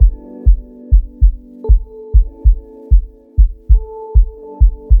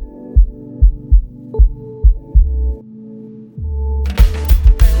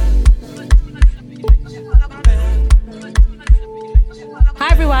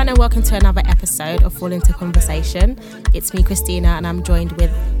everyone, and welcome to another episode of Fall Into Conversation. It's me, Christina, and I'm joined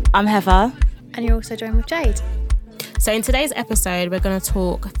with... I'm Heather. And you're also joined with Jade. So in today's episode, we're going to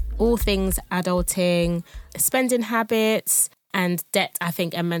talk all things adulting, spending habits, and debt, I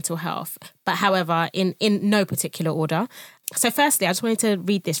think, and mental health. But however, in no particular order. So firstly, I just wanted to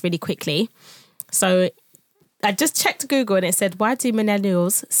read this really quickly. So I just checked Google and it said, why do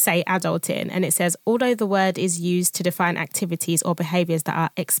millennials say adulting? And it says, although the word is used to define activities or behaviours that are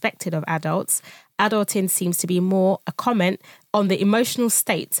expected of adults, adulting seems to be more a comment on the emotional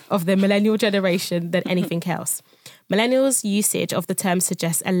state of the millennial generation than anything else. Millennials' usage of the term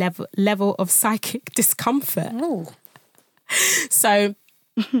suggests a level of psychic discomfort. Ooh. So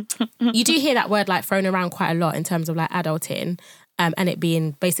you do hear that word like thrown around quite a lot in terms of like adulting, and it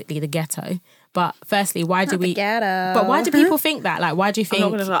being basically the ghetto. But firstly, why do we? But why do people think that? Like, why do you think?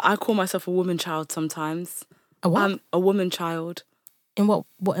 I'm not gonna lie, I call myself a woman child sometimes. A what? I'm a woman child. In what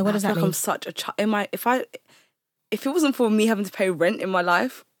does that mean? I'm such a child. If it wasn't for me having to pay rent in my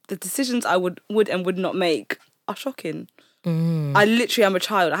life, the decisions I would and would not make are shocking. I literally am a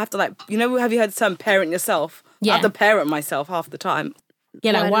child. I have to have you heard the term parent yourself? Yeah. I have to parent myself half the time.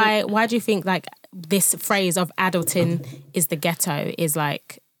 Yeah, like why do you think like this phrase of adulting is the ghetto is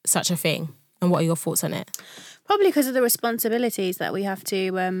like such a thing? And what are your thoughts on it? Probably because of the responsibilities that we have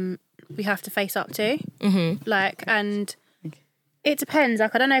to face up to. Mm-hmm. Like, and it depends.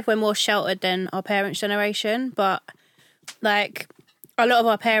 Like, I don't know if we're more sheltered than our parents' generation, but like a lot of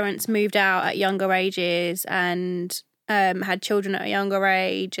our parents moved out at younger ages and had children at a younger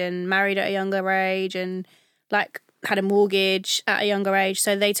age and married at a younger age and like had a mortgage at a younger age.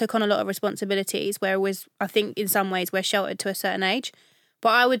 So they took on a lot of responsibilities, whereas I think in some ways we're sheltered to a certain age. But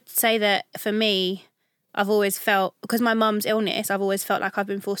I would say that for me, I've always felt, because my mum's illness, I've always felt like I've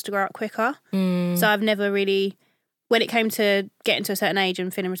been forced to grow up quicker. So I've never really, when it came to getting to a certain age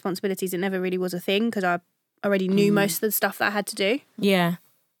and feeling responsibilities, it never really was a thing because I already knew most of the stuff that I had to do. Yeah,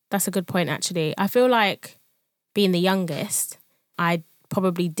 that's a good point, actually. I feel like being the youngest, I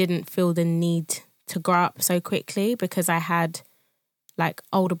probably didn't feel the need to grow up so quickly because I had like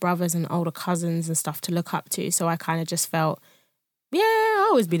older brothers and older cousins and stuff to look up to. So I kind of just felt, yeah,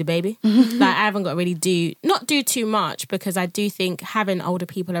 I'll always be the baby. Like I haven't got to really not do too much because I do think having older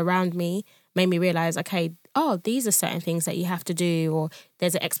people around me made me realise, okay, these are certain things that you have to do, or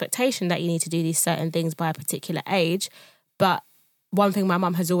there's an expectation that you need to do these certain things by a particular age. But one thing my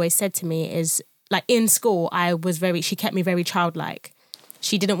mum has always said to me is, like in school, she kept me very childlike.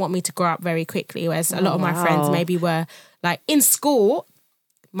 She didn't want me to grow up very quickly, whereas a lot of my friends maybe were like in school.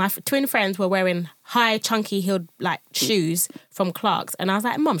 My twin friends were wearing high, chunky heeled like shoes from Clarks. And I was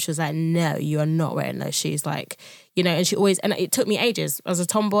like, Mum, she was like, no, you are not wearing those shoes. Like, and she always, and it took me ages. I was a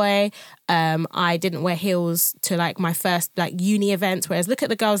tomboy. I didn't wear heels to like my first like uni events. Whereas look at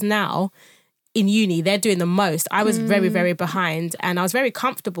the girls now in uni, they're doing the most. I was very, very behind and I was very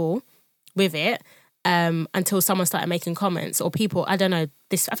comfortable with it until someone started making comments or people, I don't know,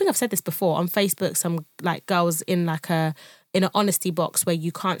 this, I think I've said this before on Facebook, some like girls in like in an honesty box where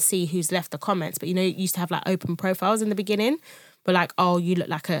you can't see who's left the comments, but you used to have like open profiles in the beginning, but like, oh, you look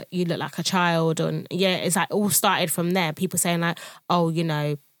like a child, and yeah, it's like all started from there. People saying like, oh, I don't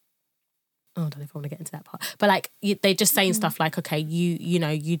know if I want to get into that part, but like they just saying stuff like, okay,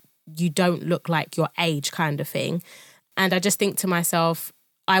 you don't look like your age kind of thing, and I just think to myself,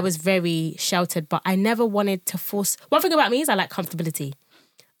 I was very sheltered, but I never wanted to force. One thing about me is I like comfortability.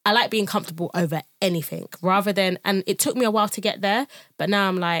 I like being comfortable over anything rather than, and it took me a while to get there, but now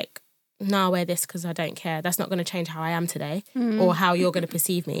I'm like, no, I'll wear this because I don't care. That's not going to change how I am today or how you're going to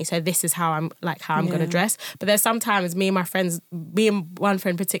perceive me. So this is how I'm going to dress. But there's sometimes me and one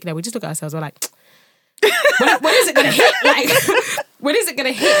friend in particular, we just look at ourselves, we're like, when is it going to hit? Like, when is it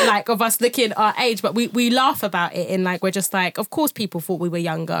going to hit, like, of us looking our age? But we laugh about it and, like, we're just like, of course people thought we were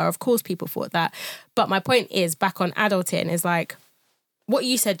younger. Of course people thought that. But my point is, back on adulting, is like, what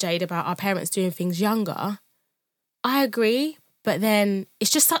you said, Jade, about our parents doing things younger, I agree, but then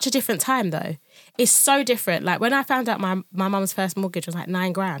it's just such a different time, though. It's so different. Like, when I found out my mum's first mortgage was like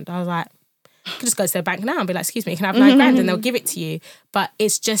 $9,000, I was like, I could just go to the bank now and be like, excuse me, can I have $9,000? And they'll give it to you. But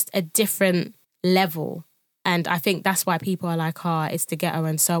it's just a different level. And I think that's why people are like, it's the ghetto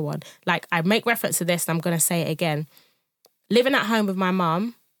and so on. Like, I make reference to this and I'm going to say it again. Living at home with my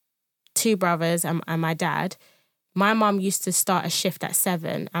mum, 2 brothers and my dad, my mum used to start a shift at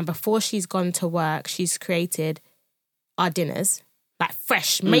 7, and before she's gone to work, she's created our dinners, like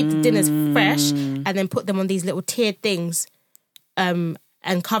fresh, made the dinners fresh, and then put them on these little tiered things, and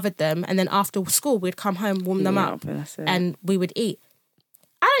covered them. And then after school, we'd come home, warm them up, and we would eat.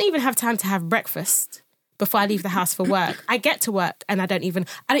 I don't even have time to have breakfast before I leave the house for work. I get to work and I don't even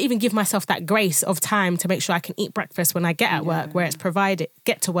give myself that grace of time to make sure I can eat breakfast when I get at work, where it's provided.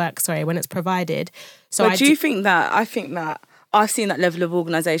 Get to work, when it's provided. So but I think that I've seen that level of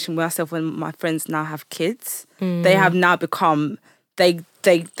organisation myself when my friends now have kids. They have now become they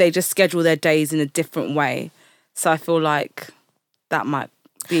just schedule their days in a different way. So I feel like that might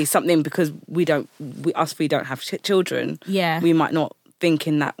be something because we don't have children. Yeah, we might not think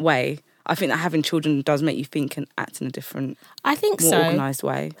in that way. I think that having children does make you think and act in a different, more organised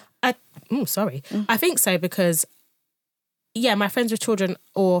way. I think so because, my friends with children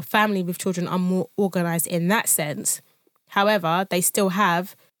or family with children are more organised in that sense. However, they still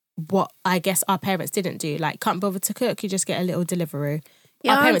have what I guess our parents didn't do. Like, can't bother to cook, you just get a little Deliveroo.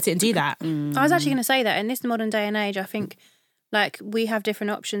 Yeah, our parents didn't do that. I was actually going to say that in this modern day and age, I think like we have different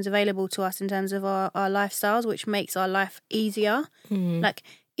options available to us in terms of our lifestyles, which makes our life easier. Like,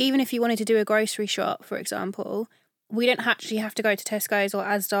 even if you wanted to do a grocery shop, for example, we don't actually have to go to Tesco's or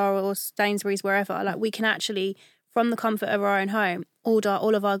Asda or Sainsbury's, wherever. Like, we can actually, from the comfort of our own home, order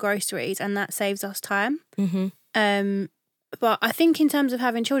all of our groceries, and that saves us time. But I think in terms of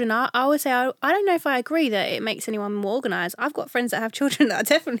having children, I would say I don't know if I agree that it makes anyone more organised. I've got friends that have children that are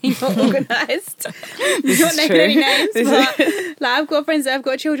definitely not organised. Not naming any names, but like, I've got friends that have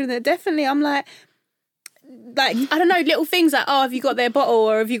got children that definitely, I'm like, I don't know, little things like, oh, have you got their bottle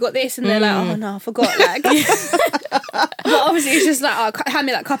or have you got this? And they're like, oh no, I forgot. Like, but obviously it's just like, oh, hand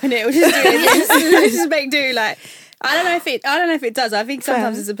me that cup in it. We'll just do it. Let's just make do. Like, I don't know if it does. I think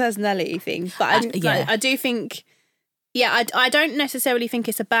sometimes it's a personality thing, but I do think. Yeah, I don't necessarily think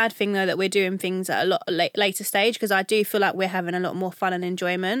it's a bad thing, though, that we're doing things at a lot later stage, because I do feel like we're having a lot more fun and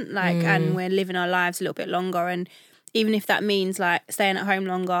enjoyment, and we're living our lives a little bit longer. And even if that means, like, staying at home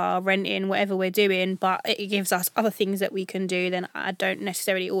longer, renting, whatever we're doing, but it gives us other things that we can do, then I don't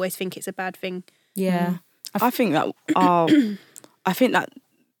necessarily always think it's a bad thing. Yeah. I think that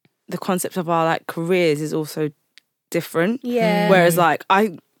the concept of our, like, careers is also different. Yeah. Whereas, like,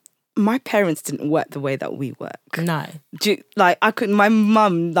 my parents didn't work the way that we work. No. My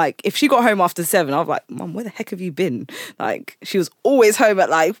mum, like, if she got home after 7, I was like, Mum, where the heck have you been? Like, she was always home at,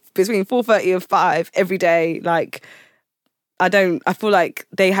 like, between 4:30 and 5 every day. Like, I feel like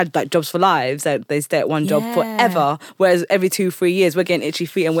they had, like, jobs for lives. They stay at one job forever. Whereas every 2-3 years, we're getting itchy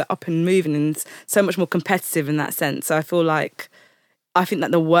feet and we're up and moving, and it's so much more competitive in that sense. So I think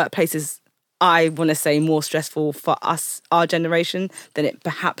that the workplace is, I want to say, more stressful for us, our generation, than it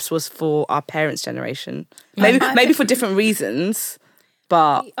perhaps was for our parents' generation. Maybe for different reasons,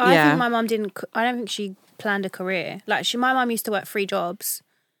 but I think my mum I don't think she planned a career. Like, my mum used to work 3 jobs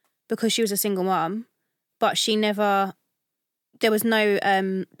because she was a single mum, but there was no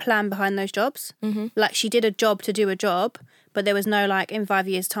plan behind those jobs. Like, she did a job to do a job, but there was no, like, in 5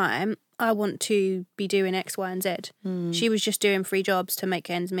 years' time, I want to be doing X, Y, and Z. She was just doing 3 jobs to make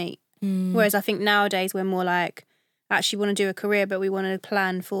ends meet. Whereas I think nowadays we're more like, actually want to do a career, but we want to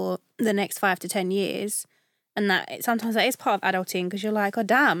plan for the next 5 to 10 years. And sometimes that is part of adulting, because you're like, oh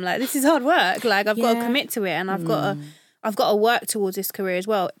damn, like, this is hard work. Like, I've got to commit to it, and I've got to work towards this career as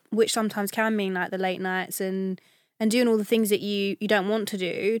well, which sometimes can mean, like, the late nights and doing all the things that you don't want to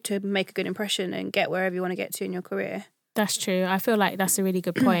do to make a good impression and get wherever you want to get to in your career. That's true. I feel like that's a really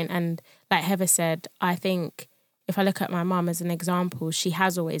good point. And like Heather said, I think if I look at my mum as an example, she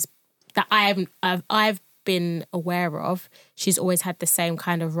has always, that I've been aware of, she's always had the same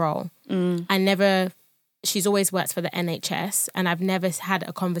kind of role. She's always worked for the NHS, and I've never had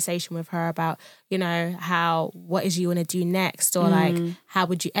a conversation with her about, you know, what is you want to do next, or like, how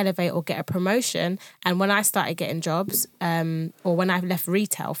would you elevate or get a promotion? And when I started getting jobs, or when I left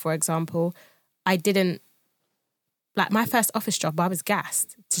retail, for example, I didn't, like, my first office job, I was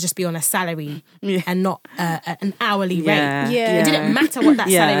gassed to just be on a salary and not an hourly rate. It didn't matter what that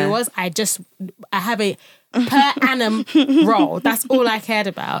salary was. I have a per annum role. That's all I cared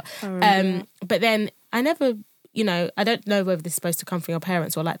about. But then I never, you know, I don't know whether this is supposed to come from your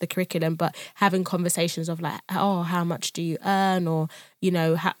parents or like the curriculum, but having conversations of like, oh, how much do you earn? Or, you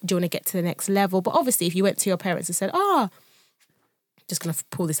know, do you want to get to the next level? But obviously if you went to your parents and said, just going to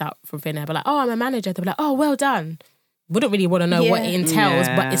pull this out from thin air, but like, I'm a manager, they'll be like, oh, well done. Wouldn't really want to know what it entails,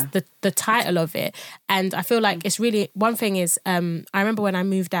 but it's the title of it. And I feel like it's really, one thing is, I remember when I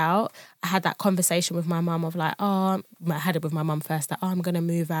moved out, I had that conversation with my mum of like, I had it with my mum first, that, I'm going to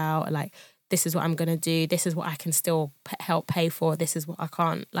move out, like, this is what I'm going to do, this is what I can still help pay for, this is what I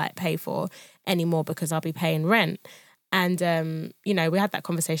can't, like, pay for anymore because I'll be paying rent. And, you know, we had that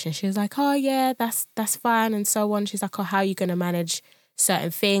conversation. She was like, oh, yeah, that's fine, and so on. She's like, oh, how are you going to manage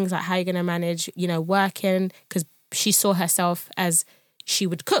certain things? Like, how are you going to manage, you know, working? Because she saw herself as, she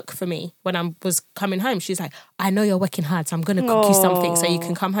would cook for me when I was coming home. She's like, I know you're working hard, so I'm going to cook you something so you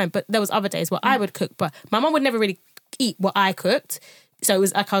can come home. But there was other days where I would cook, but my mum would never really eat what I cooked. So it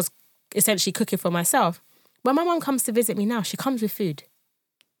was like I was essentially cooking for myself. When my mum comes to visit me now, she comes with food.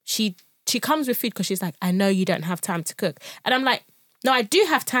 She comes with food because she's like, I know you don't have time to cook. And I'm like, no, I do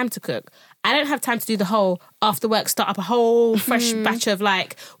have time to cook. I don't have time to do the whole after work, start up a whole fresh batch of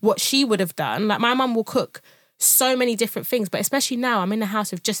like what she would have done. Like my mum will cook so many different things, but especially now I'm in the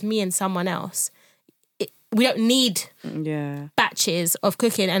house with just me and someone else. We don't need batches of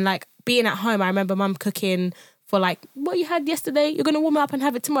cooking. And like being at home, I remember mum cooking for like, what you had yesterday, you're going to warm it up and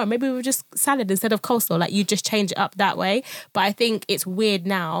have it tomorrow. Maybe we were just salad instead of coleslaw. Like you just change it up that way. But I think it's weird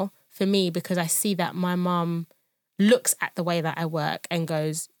now for me because I see that my mum looks at the way that I work and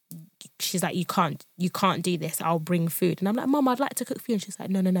goes, she's like, you can't do this. I'll bring food. And I'm like, Mum, I'd like to cook for you. And she's like,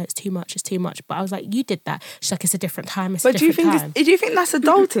 no, it's too much. But I was like, you did that. She's like, it's a different time. Do you think that's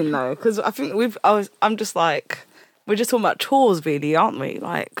adulting though? Because I think I'm just like, we're just talking about chores really, aren't we?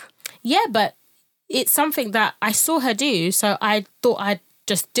 Like, yeah, but it's something that I saw her do. So I thought I'd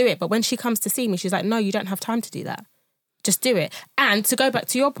just do it. But when she comes to see me, she's like, no, you don't have time to do that. Just do it. And to go back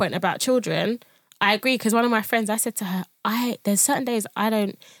to your point about children, I agree, because one of my friends, I said to her, there's certain days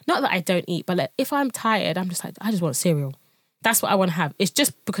not that I don't eat, but like, if I'm tired, I'm just like, I just want cereal. That's what I want to have. It's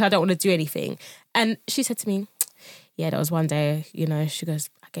just because I don't want to do anything. And she said to me, yeah, there was one day, she goes,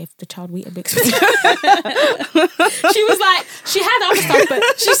 I gave the child Weetabix. She was like, she had other stuff,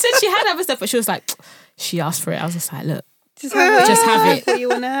 but she said she had other stuff, but she was like, she asked for it. I was just like, look, just have it. What you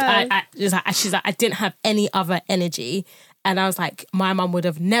want to have. She's like, I didn't have any other energy. And I was like, my mum would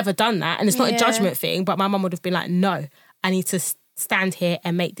have never done that. And it's not a judgment thing, but my mum would have been like, no, I need to stand here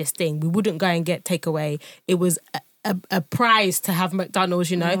and make this thing. We wouldn't go and get takeaway. It was a prize to have McDonald's,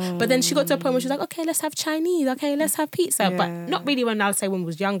 But then she got to a point where she was like, okay, let's have Chinese. Okay, let's have pizza. Yeah. But not really when I would say when we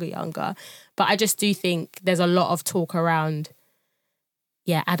was younger. But I just do think there's a lot of talk around,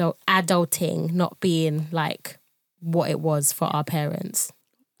 adulting not being like what it was for our parents.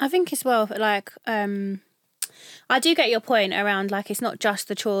 I think as well, like, I do get your point around like it's not just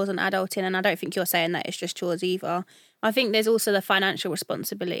the chores and adulting, and I don't think you're saying that it's just chores either. I think there's also the financial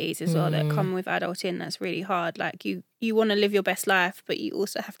responsibilities as well that come with adulting. That's really hard. Like you want to live your best life, but you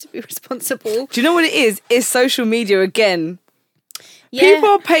also have to be responsible. Do you know what it is? It's social media again. Yeah. People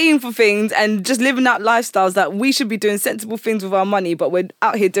are paying for things and just living out lifestyles that we should be doing sensible things with our money, but we're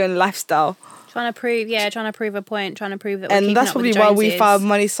out here doing lifestyle. Trying to prove a point, trying to prove that we're and keeping that's up with probably the why we Joneses. found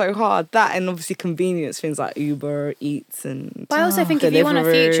money so hard. That and obviously convenience, things like Uber Eats and But I also think if you want a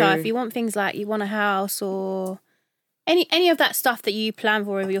Deliveroo. future, if you want things like you want a house or any of that stuff that you plan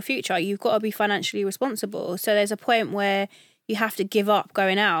for your future, you've got to be financially responsible. So there's a point where you have to give up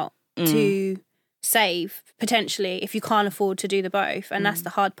going out to save, potentially, if you can't afford to do the both. And that's the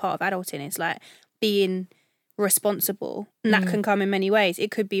hard part of adulting. It's like being responsible, and that can come in many ways.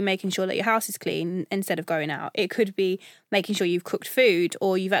 It could be making sure that your house is clean instead of going out. It could be making sure you've cooked food,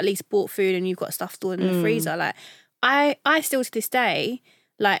 or you've at least bought food and you've got stuff stored in the freezer. Like I still to this day,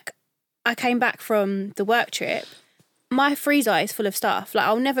 like I came back from the work trip, my freezer is full of stuff. Like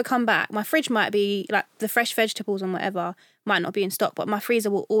I'll never come back. My fridge might be like the fresh vegetables and whatever might not be in stock, but my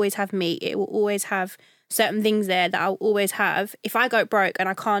freezer will always have meat. It will always have certain things there that I'll always have. If I go broke and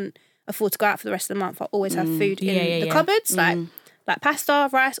I can't afford to go out for the rest of the month, I always have food in the cupboards, like pasta,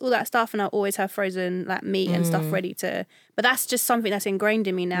 rice, all that stuff, and I always have frozen like meat and stuff ready to. But that's just something that's ingrained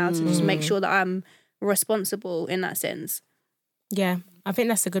in me now to just make sure that I'm responsible in that sense. Yeah, I think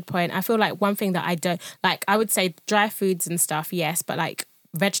that's a good point. I feel like one thing that I don't like, I would say dry foods and stuff, yes, but like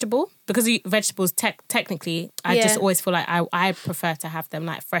vegetables, technically, I just always feel like I prefer to have them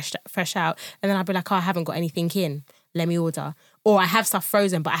like fresh out, and then I'll be like, oh, I haven't got anything in, let me order. Or I have stuff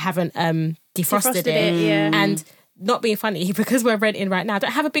frozen, but I haven't defrosted it. Yeah. And not being funny, because we're renting right now, I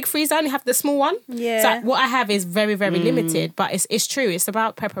don't have a big freezer, I only have the small one. Yeah. So what I have is very, very limited, but it's true. It's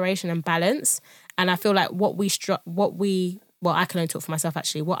about preparation and balance. And I feel like well, I can only talk for myself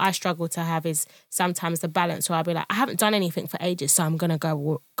actually. What I struggle to have is sometimes the balance where I'll be like, I haven't done anything for ages, so I'm going to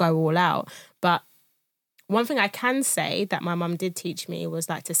go all out. But one thing I can say that my mum did teach me was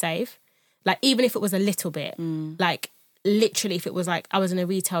like to save. Like even if it was a little bit, like literally if it was like I was in a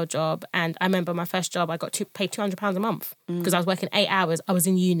retail job, and I remember my first job I got paid £200 a month because I was working 8 hours. I was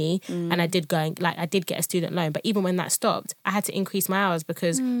in uni and I did get a student loan. But even when that stopped, I had to increase my hours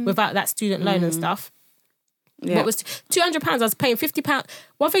because without that student loan and stuff, what was £200? I was paying £50.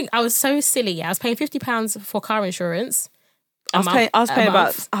 One thing, I was so silly. I was paying £50 for car insurance. I was paying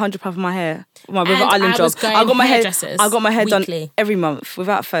about £100 for my hair. My River Island job. I got my hair done every month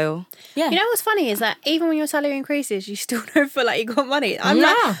without fail. Yeah. You know what's funny is that even when your salary increases, you still don't feel like you got money. I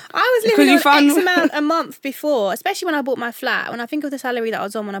was living on X amount a month before, especially when I bought my flat. When I think of the salary that I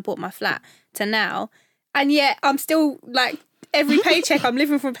was on when I bought my flat to now, and yet I'm still like every paycheck, I'm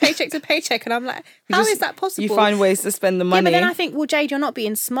living from paycheck to paycheck, and I'm like, how is that possible? You find ways to spend the money. Yeah, but then I think, well, Jade, you're not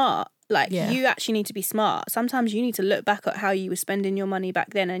being smart. Like, you actually need to be smart. Sometimes you need to look back at how you were spending your money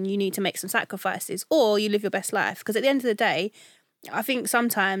back then, and you need to make some sacrifices, or you live your best life. Because at the end of the day, I think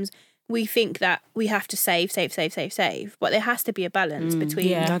sometimes we think that we have to save, but there has to be a balance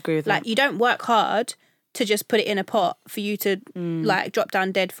between, I agree with that. You don't work hard to just put it in a pot for you to like drop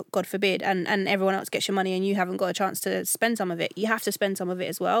down dead, God forbid, and everyone else gets your money and you haven't got a chance to spend some of it. You have to spend some of it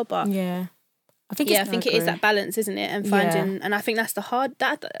as well. But I think it is that balance, isn't it? And finding, and I think that's so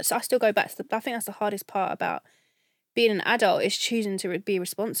I still go back to I think that's the hardest part about being an adult, is choosing to be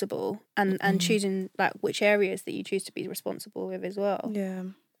responsible and choosing like which areas that you choose to be responsible with as well. Yeah.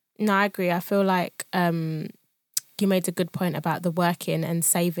 No, I agree. I feel like you made a good point about the working and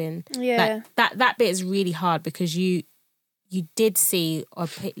saving. Yeah. Like, that bit is really hard because you did see a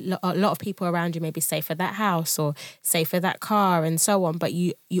lot of people around you maybe save for that house or save for that car and so on, but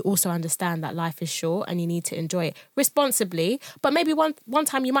you also understand that life is short and you need to enjoy it responsibly. But maybe one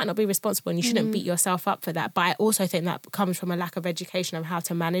time you might not be responsible and you shouldn't beat yourself up for that. But I also think that comes from a lack of education of how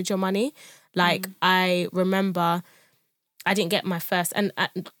to manage your money. Like, I remember I didn't get my first, and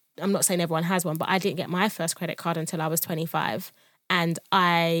I'm not saying everyone has one, but I didn't get my first credit card until I was 25. And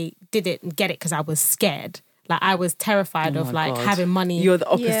I didn't get it because I was scared. Like, I was terrified of having money. You're the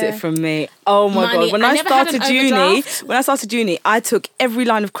opposite from me. Oh my God. When I started uni, I took every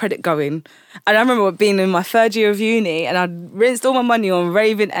line of credit going. And I remember being in my third year of uni and I'd rinsed all my money on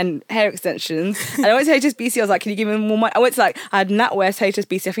raving and hair extensions. And I went to HSBC. I was like, can you give me more money? I went to I had NatWest,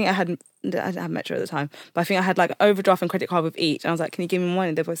 HSBC. I think I didn't have Metro at the time, but I think I had like an overdraft and credit card with each. And I was like, can you give me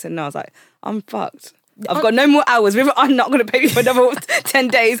money? They both said no. I was like, I'm fucked. I've got no more hours. I'm not going to pay you for another 10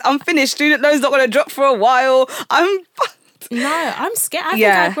 days. I'm finished. Student loans not going to drop for a while. I'm fucked. No, I'm scared. I think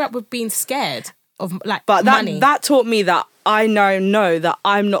I grew up with being scared of money. That taught me that I know that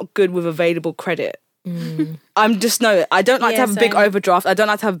I'm not good with available credit. I'm just I don't like to have a big overdraft. I don't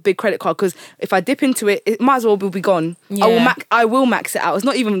like to have a big credit card because if I dip into it, it might as well be gone. Yeah. I will max it out. It's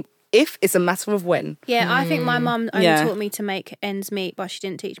not even if, it's a matter of when. Yeah, I think my mum only taught me to make ends meet, but she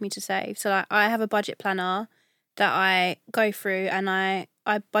didn't teach me to save. So I have a budget planner that I go through, and I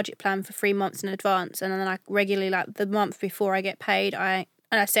budget plan for 3 months in advance, and then I regularly, like the month before I get paid, I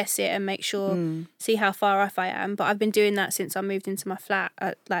assess it and make sure, see how far off I am. But I've been doing that since I moved into my flat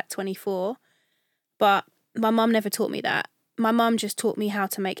at like 24. But my mum never taught me that. My mum just taught me how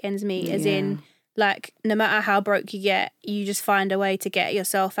to make ends meet, as in, like, no matter how broke you get, you just find a way to get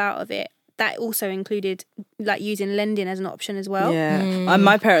yourself out of it. That also included like using lending as an option as well. Yeah,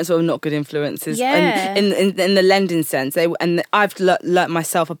 my parents were not good influences. Yeah, in the lending sense, I've learnt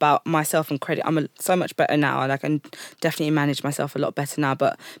myself about myself and credit. I'm so much better now, and I can definitely manage myself a lot better now.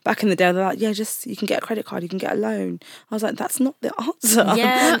 But back in the day, they're like, you can get a credit card, you can get a loan. I was like, that's not the answer.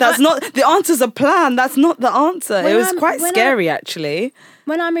 Yeah, that's not the answer's a plan. That's not the answer. It was quite scary actually.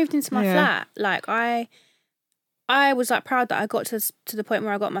 When I moved into my flat, like I was like proud that I got to the point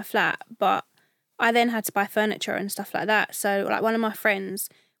where I got my flat, but I then had to buy furniture and stuff like that. So like one of my friends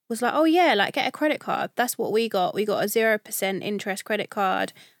was like, oh yeah, like get a credit card. That's what we got. We got a 0% interest credit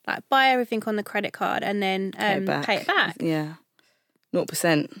card. Like buy everything on the credit card and then pay it back. Yeah.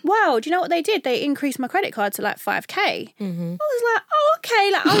 0%. Wow, do you know what they did? They increased my credit card to like 5k. I was like, oh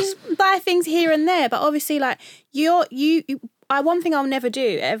okay, like I'll just buy things here and there. But obviously like one thing I'll never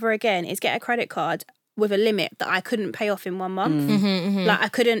do ever again is get a credit card with a limit that I couldn't pay off in 1 month. Like I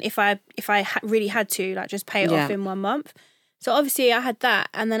couldn't, if I really had to, like just pay it off in 1 month. So obviously I had that,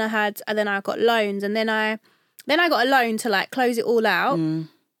 and then I got loans, and then I got a loan to like close it all out.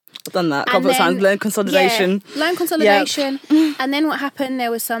 I've done that a couple of times. Loan consolidation. Yeah, loan consolidation. Yep. And then what happened?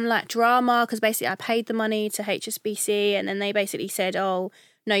 There was some like drama because basically I paid the money to HSBC, and then they basically said, "Oh,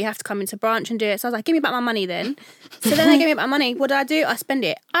 no, you have to come into branch and do it." So I was like, "Give me back my money then." So then they gave me back my money. What did I do? I spend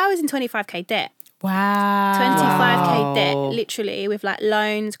it. I was in 25k debt. Wow. 25k debt, literally, with like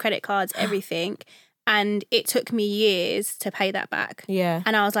loans, credit cards, everything. And it took me years to pay that back. Yeah.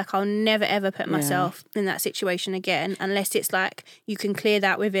 And I was like, I'll never ever put myself in that situation again unless it's like you can clear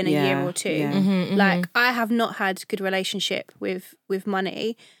that within a year or two. Yeah. Like I have not had good relationship with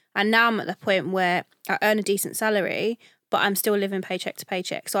money. And now I'm at the point where I earn a decent salary, but I'm still living paycheck to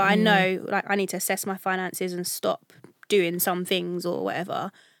paycheck. So I know like I need to assess my finances and stop doing some things or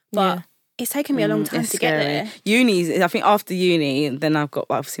whatever. But it's taken me a long time to get there. Uni, I think after uni, then I've got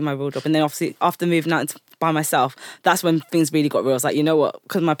obviously my real job, and then obviously after moving out by myself, that's when things really got real. I was like, you know what?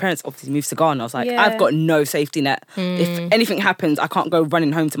 Because my parents obviously moved to Ghana. I was like, I've got no safety net. If anything happens, I can't go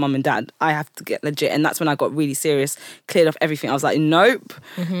running home to mum and dad. I have to get legit. And that's when I got really serious, cleared off everything. I was like, nope.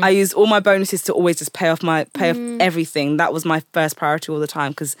 I used all my bonuses to always just pay off everything. That was my first priority all the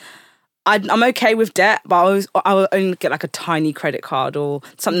time, because I'm okay with debt, but I will only get like a tiny credit card or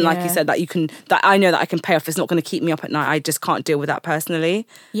something like you said that I know that I can pay off. It's not going to keep me up at night. I just can't deal with that personally.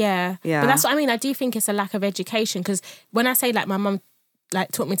 Yeah. But that's what I mean. I do think it's a lack of education, because when I say like my mum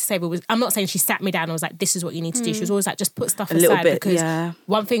like taught me to save, I'm not saying she sat me down and was like, this is what you need to do. She was always like, just put stuff aside. Little bit, because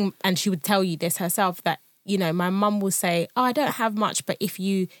one thing, and she would tell you this herself, that, you know, my mum will say, oh, I don't have much, but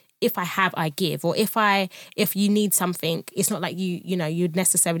if I have, I give. Or if you need something, it's not like you'd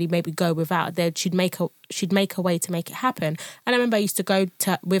necessarily maybe go without. She'd make a way to make it happen. And I remember I used to go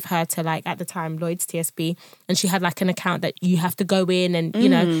with her to, like, at the time, Lloyd's TSB, and she had like an account that you have to go in, and you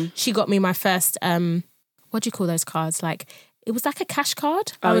know, she got me my first what do you call those cards? Like, it was like a cash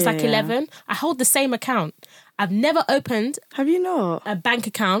card. I was 11. I hold the same account. I've never opened. Have you not? A bank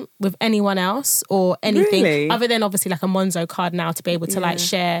account with anyone else or anything, really? Other than obviously like a Monzo card now to be able to like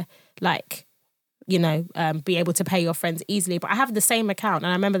share, like, you know, be able to pay your friends easily. But I have the same account,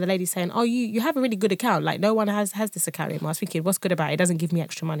 and I remember the lady saying, "Oh, you have a really good account. Like, no one has this account anymore." I was thinking, what's good about it? It doesn't give me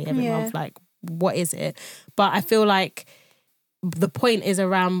extra money every month. Like, what is it? But I feel like the point is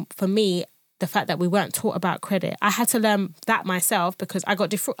around, for me, the fact that we weren't taught about credit. I had to learn that myself, because I got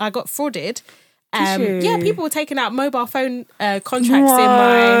frauded. People were taking out mobile phone contracts in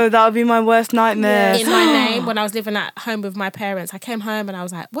my... that would be my worst nightmare. In my name, when I was living at home with my parents. I came home and I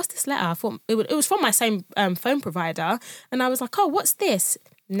was like, what's this letter? I thought it was from my same phone provider. And I was like, oh, what's this?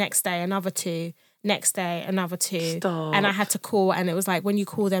 Next day, another 2. Next day, another 2. Stop. And I had to call, and it was like, when you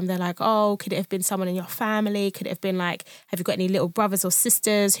call them, they're like, oh, could it have been someone in your family? Could it have been like, have you got any little brothers or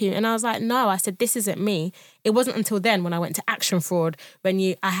sisters who... And I was like, no. I said, this isn't me. It wasn't until then, when I went to Action Fraud,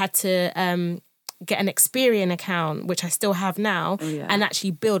 when I had to get an Experian account, which I still have now, and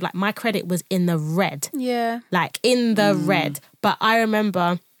actually build, like, my credit was in the red. Yeah. Like, in the red. But I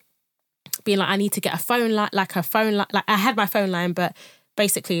remember being like, I need to get a phone line, like I had my phone line, but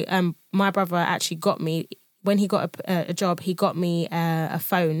basically, my brother actually got me, when he got a job, he got me a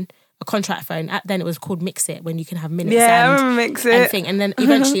phone, a contract phone. Then it was called Mix It, when you can have minutes. Yeah, I remember Mix It. And then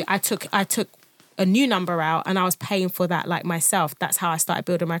eventually I took a new number out, and I was paying for that, like, myself. That's how I started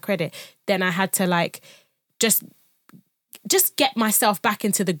building my credit. Then I had to, like, just get myself back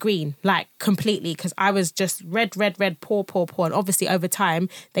into the green, like, completely, because I was just red, poor. And obviously over time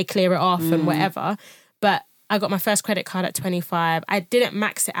they clear it off and whatever. But I got my first credit card at 25. I didn't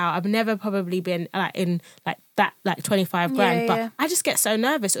max it out. I've never probably been like in like that, like 25 grand. But I just get so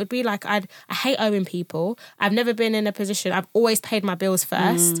nervous. It would be like I hate owing people. I've never been in a position. I've always paid my bills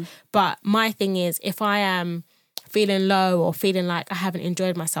first. But my thing is, if I am feeling low or feeling like I haven't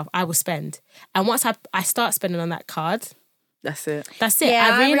enjoyed myself, I will spend. And once I start spending on that card, that's it. Yeah,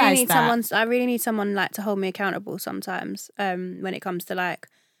 I realised that. I really need someone like to hold me accountable sometimes. When it comes to like,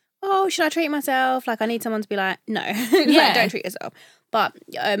 oh, should I treat myself? Like, I need someone to be like, no, like, don't treat yourself. But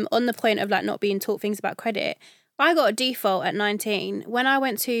on the point of like not being taught things about credit, I got a default at 19 when I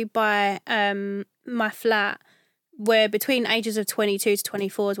went to buy my flat. Where between ages of 22 to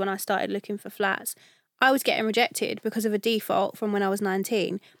 24 is when I started looking for flats. I was getting rejected because of a default from when I was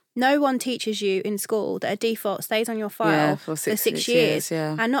 19. No one teaches you in school that a default stays on your file for 6 years.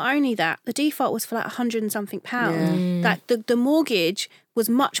 And not only that, the default was for like £100 and something. Like the mortgage was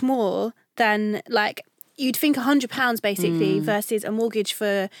much more than, like, you'd think £100 basically versus a mortgage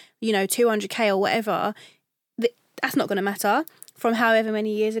for, you know, 200k or whatever. That's not going to matter from however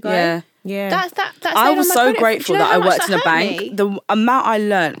many years ago. That's I was so grateful that I worked in a bank. The amount I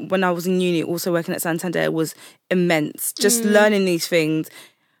learned when I was in uni, also working at Santander, was immense. Just learning these things.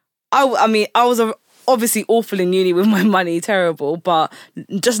 I mean, I was obviously awful in uni with my money, terrible. But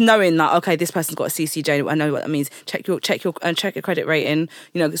just knowing that, okay, this person's got a CCJ, I know what that means. Check your credit rating.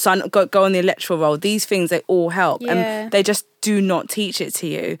 You know, go on the electoral roll. These things, they all help, and they just do not teach it to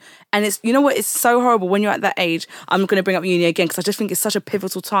you. And it's, you know what, it's so horrible when you're at that age. I'm going to bring up uni again because I just think it's such a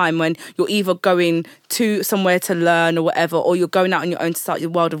pivotal time when you're either going to somewhere to learn or whatever, or you're going out on your own to start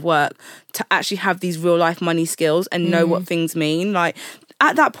your world of work, to actually have these real life money skills and know what things mean. Like,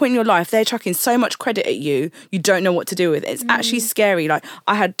 at that point in your life, they're chucking so much credit at you, you don't know what to do with it. It's actually scary. Like,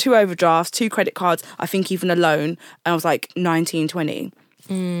 I had 2 overdrafts, 2 credit cards, I think even a loan, and I was like 19, 20.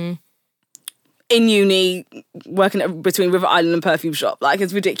 In uni, working between River Island and Perfume Shop. Like,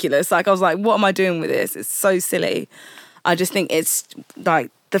 it's ridiculous. Like, I was like, what am I doing with this? It's so silly. I just think it's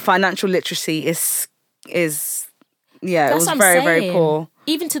like the financial literacy is it was very, very poor.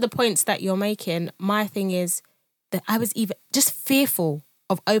 Even to the points that you're making, my thing is that I was even just fearful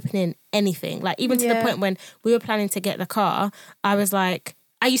of opening anything. Like even to the point when we were planning to get the car, I was like,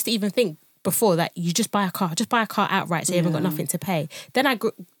 I used to even think before that you just buy a car outright so you haven't got nothing to pay. Then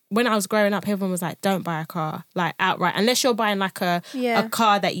when I was growing up, everyone was like, don't buy a car like outright. Unless you're buying like a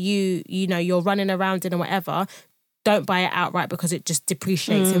car that you know, you're running around in or whatever, don't buy it outright because it just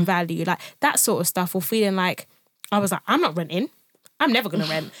depreciates in value. Like that sort of stuff, or feeling like, I was like, I'm not renting. I'm never going to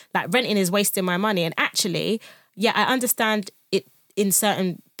rent. Like renting is wasting my money. And actually, yeah, I understand it in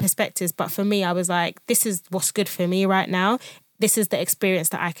certain perspectives, but for me, I was like, this is what's good for me right now. This is the experience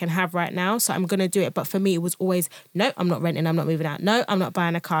that I can have right now, so I'm going to do it. But for me, it was always, no, I'm not renting, I'm not moving out. No, I'm not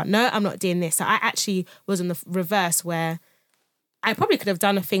buying a car. No, I'm not doing this. So I actually was in the reverse, where I probably could have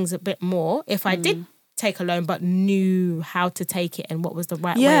done things a bit more if I did take a loan, but knew how to take it and what was the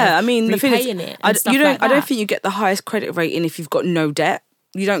right way of I mean, repaying the thing is, it and stuff like that. I don't think you get the highest credit rating if you've got no debt.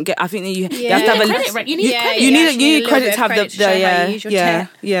 You don't get. I think that you have to have credit rate. You need credit. You need credit to have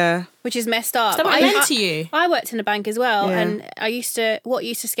the which is messed up. So I lent to you. I worked in a bank as well, and what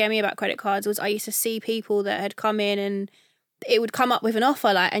used to scare me about credit cards was I used to see people that had come in and it would come up with an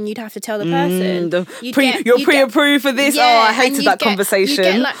offer, like, and you'd have to tell the person you're pre-approved for this. I hated that conversation.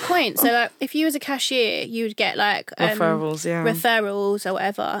 You get like points. So like, if you was a cashier, you would get like referrals or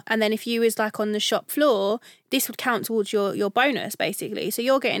whatever. And then if you was like on the shop floor, this would count towards your bonus basically. So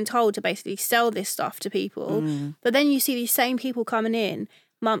you're getting told to basically sell this stuff to people, but then you see these same people coming in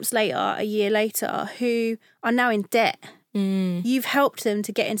months later, a year later, who are now in debt. You've helped them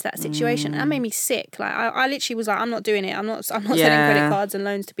to get into that situation. That made me sick. Like I literally was like, I'm not doing it. I'm not selling credit cards and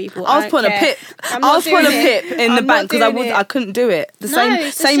loans to people. I was putting a pip. I was putting a pip in the bank because I couldn't do it. The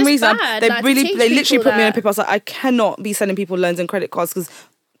same reason. They literally put me on a pip. I was like, I cannot be sending people loans and credit cards because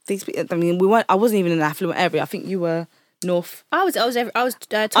these. I mean, I wasn't even in an affluent area. I think you were north. I was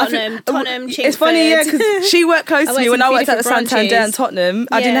Tottenham, Chingford. It's funny, because she worked close to me when I worked at the Santander in Tottenham.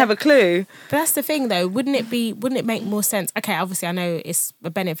 I didn't have a clue. But that's the thing, though. Wouldn't it make more sense? Okay, obviously, I know it's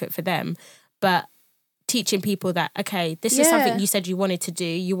a benefit for them, but teaching people that, okay, this is something you said you wanted to do.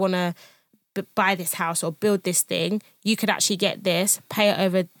 You want to buy this house or build this thing. You could actually get this, pay it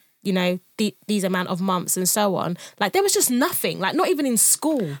over, you know, these amount of months and so on. Like, there was just nothing, like, not even in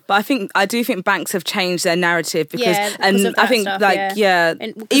school. But I do think banks have changed their narrative because of I think stuff,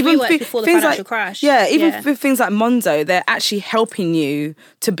 and even before the financial crash. With things like Monzo, they're actually helping you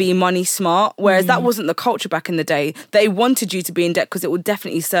to be money smart, whereas that wasn't the culture back in the day. They wanted you to be in debt because it would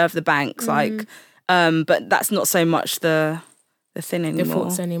definitely serve the banks, but that's not so much the thing anymore. The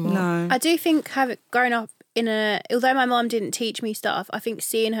thoughts anymore. No. I do think growing up although my mum didn't teach me stuff, I think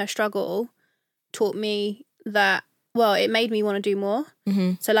seeing her struggle taught me that, well, it made me want to do more.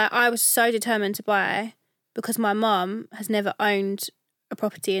 So like, I was so determined to buy because my mum has never owned a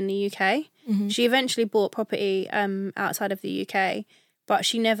property in the UK. She eventually bought property outside of the UK, but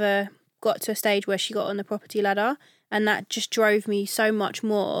she never got to a stage where she got on the property ladder, and that just drove me so much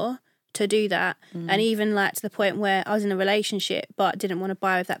more to do that. And even like to the point where I was in a relationship but didn't want to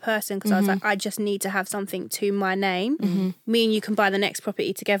buy with that person because I was like, I just need to have something to my name. Me and you can buy the next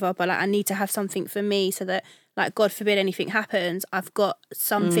property together, but like, I need to have something for me so that, like, God forbid anything happens, I've got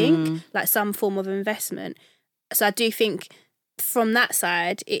something, like some form of investment. So I do think from that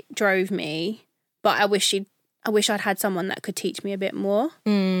side it drove me, but I wish I'd had someone that could teach me a bit more.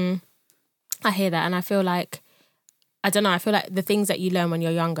 I hear that, and I feel like, I don't know, I feel like the things that you learn when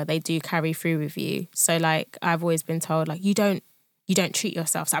you're younger, they do carry through with you. So like, I've always been told, like, you don't treat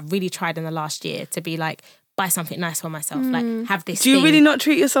yourself. So I've really tried in the last year to be like, buy something nice for myself, like have this Do you really not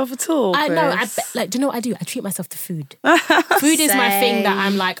treat yourself at all, Chris? I know, do you know what I do? I treat myself to food. Food is my thing that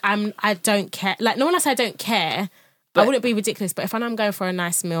I'm like, I don't care. Like, no one else, I don't care. But I wouldn't be ridiculous, but if I'm going for a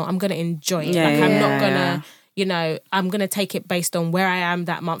nice meal, I'm going to enjoy it. I'm not going to, you know, I'm going to take it based on where I am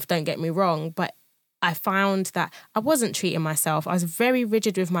that month, don't get me wrong, but I found that I wasn't treating myself. I was very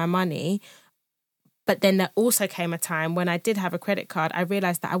rigid with my money. But then there also came a time when I did have a credit card, I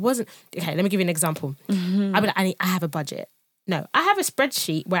realised that I wasn't... Okay, let me give you an example. I'd be like, I have a budget. No, I have a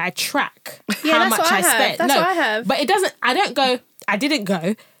spreadsheet where I track how much I spent. That's what I have. But I didn't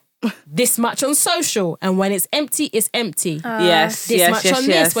go this much on social, and when it's empty, it's empty. This much on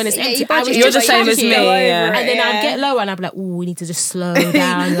this, when it's empty. You're the same as me. And then I'd get lower and I'd be like, we need to just slow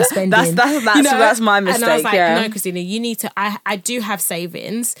down your spending. That's my mistake. And I was like, no, Christina, you need to... I do have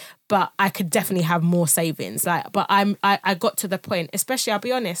savings, but I could definitely have more savings. Like, but I got to the point, especially, I'll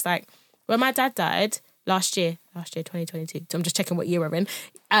be honest, like, when my dad died last year, 2022, so I'm just checking what year we're in,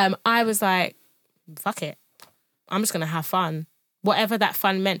 I was like, fuck it. I'm just going to have fun. Whatever that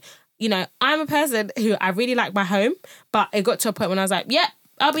fun meant. You know, I'm a person who I really like my home, but it got to a point when I was like, yep,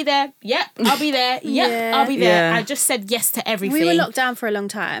 I'll be there. Yep, I'll be there. Yep, I'll be there. I just said yes to everything. We were locked down for a long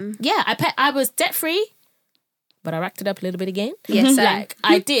time. Yeah, I was debt free, but I racked it up a little bit again. Yes, like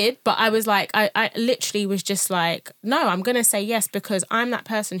I did, but I was like, I literally was just like, no, I'm gonna say yes because I'm that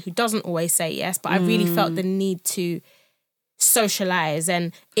person who doesn't always say yes, but I really felt the need to socialize.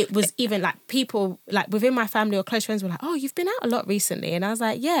 And it was even like people like within my family or close friends were like, oh, you've been out a lot recently, and I was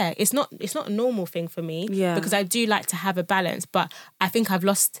like, yeah, it's not a normal thing for me because I do like to have a balance, but I think I've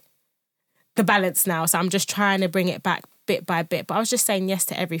lost the balance now, so I'm just trying to bring it back bit by bit. But I was just saying yes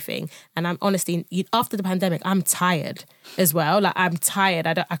to everything, and I'm honestly, after the pandemic, I'm tired as well. Like I'm tired.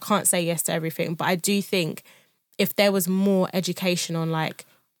 I can't say yes to everything, but I do think if there was more education on like,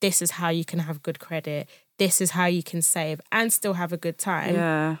 this is how you can have good credit, this is how you can save and still have a good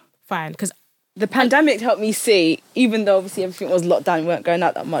time. Fine. Because the pandemic helped me see, even though obviously everything was locked down, we weren't going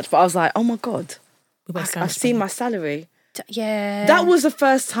out that much, but I was like, oh my God, I've seen my salary. Yeah. That was the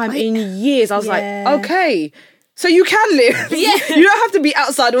first time in years. I was like, okay, so you can live. Yeah. You don't have to be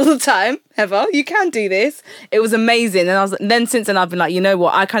outside all the time, ever. You can do this. It was amazing. And then since then I've been like, you know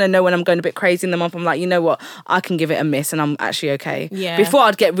what? I kind of know when I'm going a bit crazy in the month. I'm like, you know what? I can give it a miss and I'm actually okay. Yeah. Before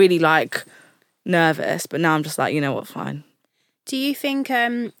I'd get really like nervous, but now I'm just like, you know what? Fine. Do you think,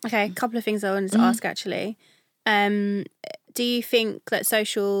 okay, a couple of things I wanted to ask actually. Do you think that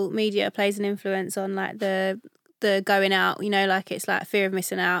social media plays an influence on like the going out, you know, like it's like fear of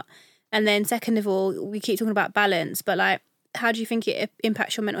missing out? And then second of all, we keep talking about balance, but like, how do you think it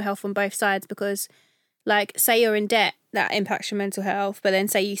impacts your mental health on both sides? Because like, say you're in debt, that impacts your mental health, but then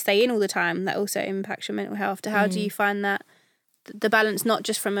say you stay in all the time, that also impacts your mental health. How do you find that the balance, not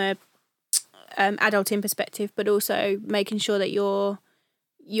just from a adulting perspective, but also making sure that you're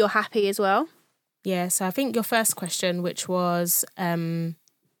happy as well? Yeah, so I think your first question, which was,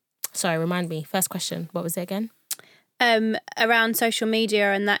 sorry, remind me, first question, what was it again? Around social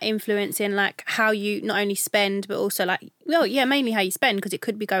media and that influencing like how you not only spend, but also like, well, yeah, mainly how you spend, because it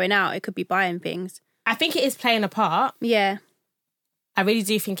could be going out, it could be buying things. I think it is playing a part. Yeah. I really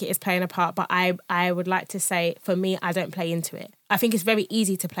do think it is playing a part, but I would like to say, for me, I don't play into it. I think it's very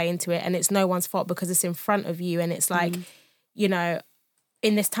easy to play into it and it's no one's fault because it's in front of you and it's like, you know,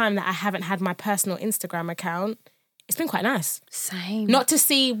 in this time that I haven't had my personal Instagram account, it's been quite nice. Same. Not to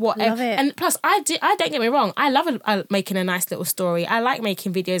see what... Love it. And plus, I don't get me wrong, I love making a nice little story. I like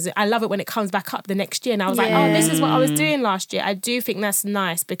making videos. I love it when it comes back up the next year and I was like, oh, this is what I was doing last year. I do think that's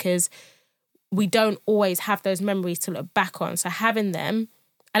nice because we don't always have those memories to look back on. So having them,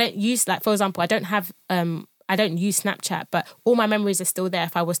 I don't use, like, for example, I don't use Snapchat, but all my memories are still there.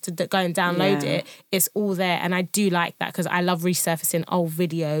 If I was to go and download it, it's all there. And I do like that because I love resurfacing old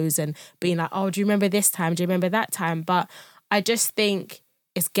videos and being like, oh, do you remember this time? Do you remember that time? But I just think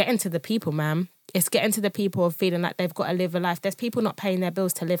it's getting to the people, man. It's getting to the people of feeling like they've got to live a life. There's people not paying their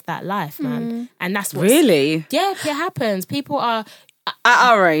bills to live that life, man. And that's what... Really? Yeah, it happens. People are... At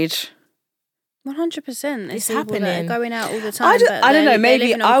our age... 100%. It's happening. Going out all the time. I don't know.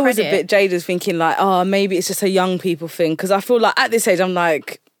 Maybe I was a bit jaded thinking like, oh, maybe it's just a young people thing. Because I feel like at this age, I'm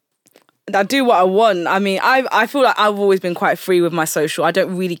like, I do what I want. I mean, I feel like I've always been quite free with my social. I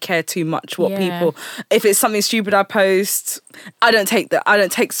don't really care too much what people... If it's something stupid I post, I don't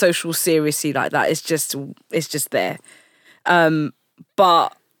take social seriously like that. It's just there.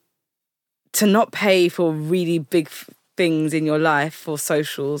 But to not pay for really big things in your life for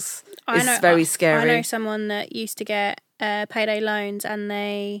socials... It's very scary. I know someone that used to get payday loans and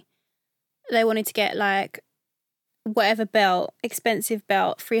they wanted to get like whatever belt, expensive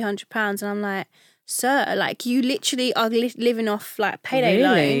belt, £300. And I'm like, sir, like you literally are living off like payday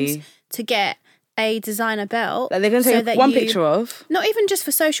loans to get a designer belt. Like they're going to take one picture of? Not even just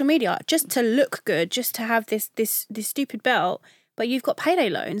for social media, just to look good, just to have this stupid belt. But you've got payday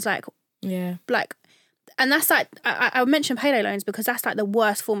loans, like... Yeah. Like... And that's like, I mentioned payday loans because that's like the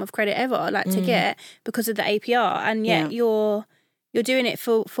worst form of credit ever, like to get because of the APR. And yet you're doing it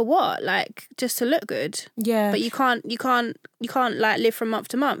for what? Like just to look good. Yeah. But you can't like live from month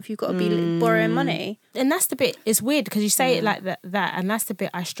to month. You've got to be borrowing money. And that's the bit, it's weird because you say it like that, and that's the bit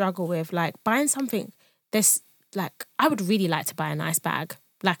I struggle with. Like buying something, there's like, I would really like to buy a nice bag.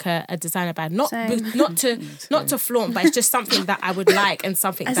 Like a designer bag, not to flaunt, but it's just something that I would like and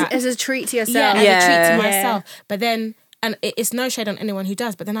something as a treat to yourself. Yeah, as a treat to myself. But then, and it's no shade on anyone who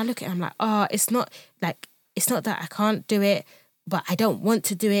does. But then I look at it, I'm like, oh, it's not that I can't do it, but I don't want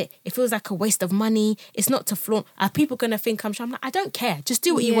to do it. It feels like a waste of money. It's not to flaunt. Are people gonna think I'm sure? I'm like, I don't care. Just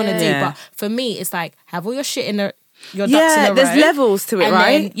do what you want to do. But for me, it's like have all your shit in your ducks in a row. There's levels to it, and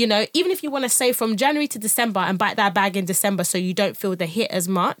right? then, you know, even if you want to save from January to December and bite that bag in December so you don't feel the hit as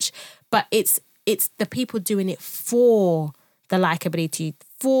much, but it's the people doing it for the likability,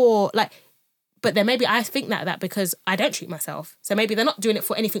 but then maybe I think that because I don't treat myself. So maybe they're not doing it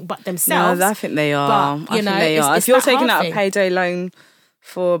for anything but themselves. No, I think they are. But, you know, If you're taking out thing. a payday loan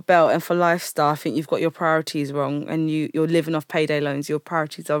for a belt and for lifestyle, I think you've got your priorities wrong, and you're living off payday loans. Your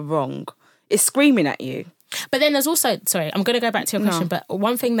priorities are wrong. It's screaming at you. But then there's also, sorry, I'm going to go back to your question, but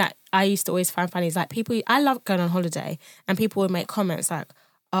one thing that I used to always find funny is like I love going on holiday, and people would make comments like,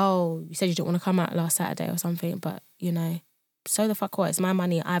 oh, you said you didn't want to come out last Saturday or something, but, you know, so the fuck what? It's my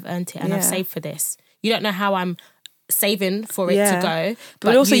money. I've earned it and I've saved for this. You don't know how I'm saving for it to go.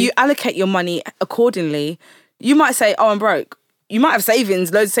 But also you allocate your money accordingly. You might say, oh, I'm broke. You might have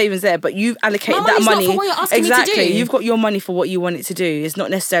savings, loads of savings there, but you've allocated that money. Not for what you're asking me to do. You've got your money for what you want it to do. It's not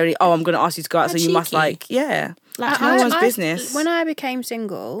necessarily, oh, I'm going to ask you to go out, so you must Like no one's business. When I became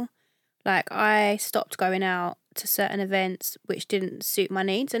single, like I stopped going out to certain events which didn't suit my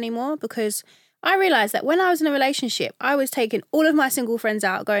needs anymore, because I realised that when I was in a relationship, I was taking all of my single friends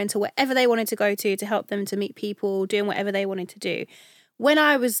out, going to wherever they wanted to go to help them to meet people, doing whatever they wanted to do. When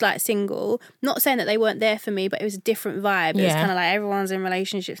I was like single, not saying that they weren't there for me, but it was a different vibe. It was kind of like everyone's in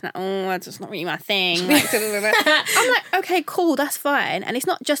relationships now. Oh, that's just not really my thing. Like, I'm like, okay, cool, that's fine. And it's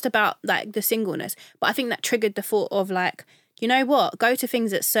not just about like the singleness, but I think that triggered the thought of like, you know what? Go to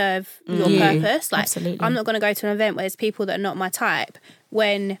things that serve your purpose. Like, absolutely. I'm not going to go to an event where there's people that are not my type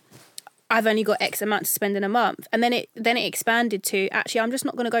when I've only got X amount to spend in a month. And then it expanded to, actually, I'm just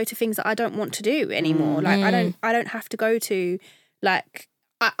not going to go to things that I don't want to do anymore. Like, I don't have to go to, like,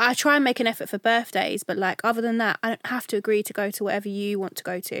 I try and make an effort for birthdays, but like, other than that, I don't have to agree to go to whatever you want to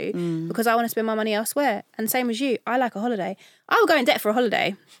go to because I want to spend my money elsewhere. And same as you, I like a holiday. I would go in debt for a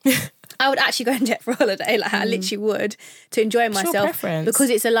holiday. I would actually go in debt for a holiday. Like, I literally would, to enjoy myself because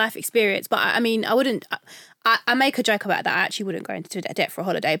it's a life experience. But I mean, I wouldn't... I make a joke about that. I actually wouldn't go into debt for a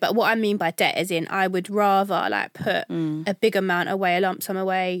holiday. But what I mean by debt is in I would rather like put a big amount away, a lump sum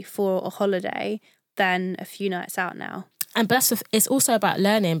away for a holiday than a few nights out now. And but it's also about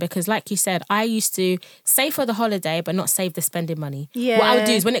learning, because like you said, I used to save for the holiday but not save the spending money. Yeah. What I would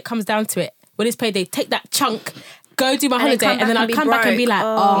do is when it comes down to it, when it's payday, take that chunk, go do my holiday, and then I'll come back and be like,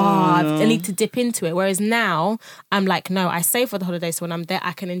 I need to dip into it. Whereas now I'm like, no, I save for the holiday, so when I'm there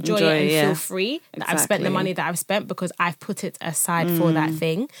I can enjoy it and feel free that I've spent the money that I've spent because I've put it aside for that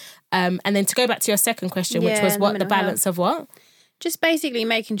thing. And then to go back to your second question, which was what the balance of what? Just basically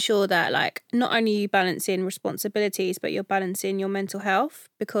making sure that like not only you balancing responsibilities, but you're balancing your mental health,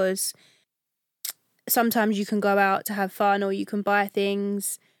 because sometimes you can go out to have fun or you can buy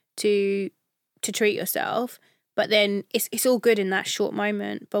things to treat yourself, but then it's all good in that short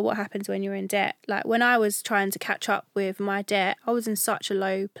moment. But what happens when you're in debt? Like when I was trying to catch up with my debt, I was in such a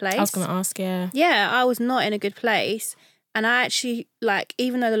low place. I was going to ask, Yeah, I was not in a good place. And I actually, like,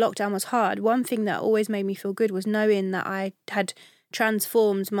 even though the lockdown was hard, one thing that always made me feel good was knowing that I had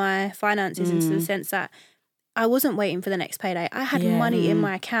transformed my finances into the sense that I wasn't waiting for the next payday. I had money in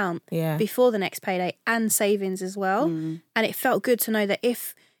my account before the next payday and savings as well. And it felt good to know that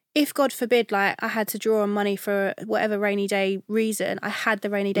if God forbid, like, I had to draw on money for whatever rainy day reason, I had the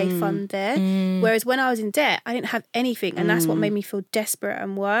rainy day fund there. Whereas when I was in debt, I didn't have anything. And that's what made me feel desperate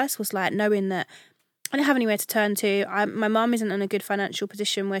and worse, was like knowing that I didn't have anywhere to turn to. My mum isn't in a good financial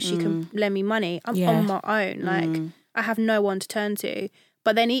position where she can lend me money. I'm on my own. Like, I have no one to turn to.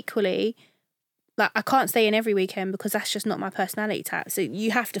 But then equally, like, I can't stay in every weekend because that's just not my personality type. So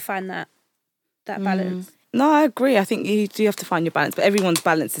you have to find that balance. No, I agree. I think you do have to find your balance, but everyone's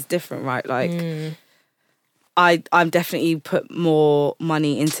balance is different, right? Like, I'm definitely put more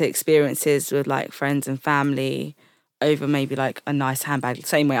money into experiences with like friends and family over maybe like a nice handbag.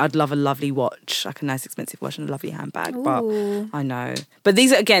 Same way, I'd love a lovely watch, like a nice expensive watch and a lovely handbag. Ooh. But I know. But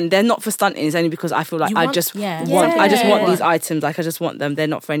these are, again, they're not for stunting. It's only because I feel like I just want these items. Like, I just want them. They're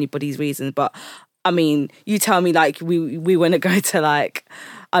not for anybody's reasons. But I mean, you tell me like we want to go to like,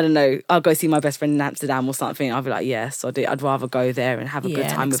 I don't know, I'll go see my best friend in Amsterdam or something. I'll be like, yes, I'd rather go there and have a good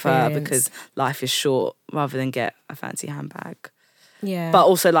time with her because life is short, rather than get a fancy handbag. Yeah. But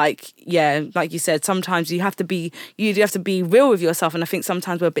also, like, like you said, sometimes you have to be real with yourself. And I think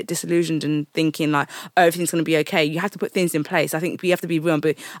sometimes we're a bit disillusioned and thinking like, oh, everything's going to be okay. You have to put things in place. I think we have to be real,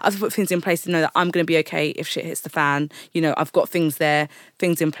 but I have to put things in place to know that I'm going to be okay if shit hits the fan. You know, I've got things there,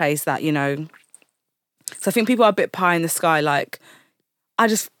 things in place that, you know. So I think people are a bit pie in the sky. Like, I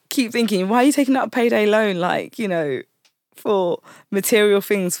just keep thinking, why are you taking out a payday loan? Like, you know, for material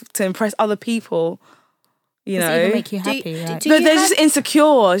things to impress other people. You know, even make you happy. They're just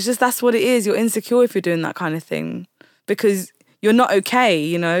insecure. It's just, that's what it is. You're insecure if you're doing that kind of thing. because you're not okay,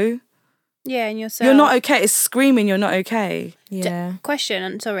 you know? Yeah, and yourself. You're not okay. It's screaming you're not okay. Yeah. Question,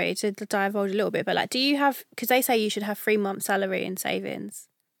 and sorry to divulge a little bit, but like, do you have, because they say you should have 3 months salary in savings.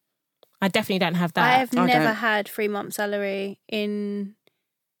 I definitely don't have that. I've never had 3 months salary in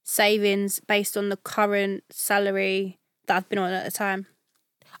savings based on the current salary that I've been on at the time.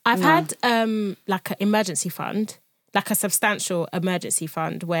 I've had like an emergency fund, like a substantial emergency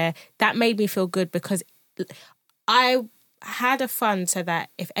fund, where that made me feel good because I had a fund so that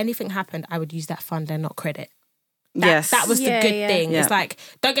if anything happened, I would use that fund and not credit. That was the good thing. Yeah. It's like,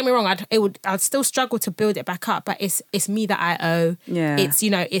 don't get me wrong, I'd still struggle to build it back up, but it's me that I owe. Yeah. It's, you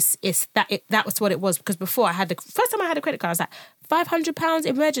know, that was what it was, because before first time I had a credit card, I was like, £500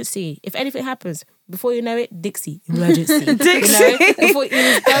 emergency. If anything happens, before you know it, Dixie, emergency. Dixie. You know? Before, it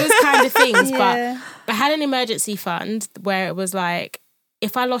was those kind of things. But I had an emergency fund where it was like,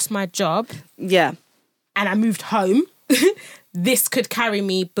 if I lost my job Yeah. and I moved home, this could carry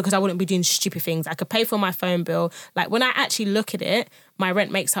me because I wouldn't be doing stupid things. I could pay for my phone bill. Like, when I actually look at it, my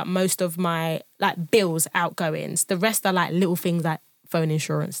rent makes up most of my like bills, outgoings. The rest are like little things like phone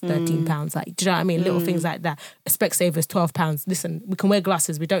insurance, £13. Like, do you know what I mean? Little things like that. A Specsavers, £12. Listen, we can wear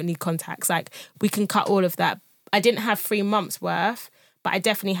glasses. We don't need contacts. Like, we can cut all of that. I didn't have 3 months worth, but I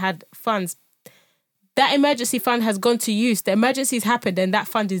definitely had funds. That emergency fund has gone to use. The emergency's happened and that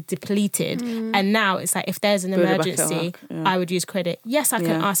fund is depleted. And now it's like, if there's an emergency, I would use credit. Yes, I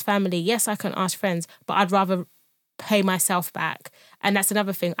can ask family. Yes, I can ask friends, but I'd rather pay myself back. And that's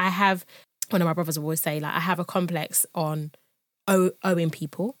another thing. One of my brothers will always say, like, I have a complex on owing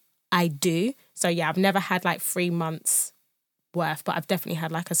people. I do. So yeah, I've never had like 3 months worth, but I've definitely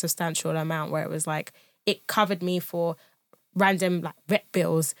had like a substantial amount where it was like, it covered me for random like vet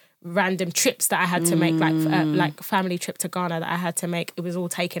bills, random trips that I had to make, like family trip to Ghana that I had to make. It was all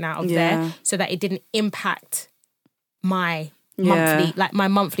taken out of there so that it didn't impact my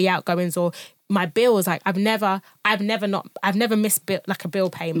monthly outgoings or my bills. Like, I've never missed a bill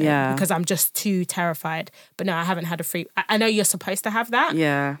payment because I'm just too terrified. But no, I haven't had a free. I know you're supposed to have that.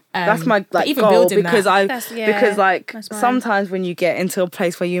 Yeah, that's my even goal, building because that. Sometimes when you get into a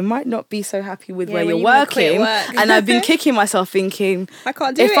place where you might not be so happy with where you're working, and I've been kicking myself thinking, I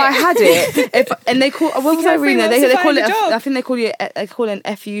can't do it. If I had it, and they call, what was I reading? They call it. I think they call it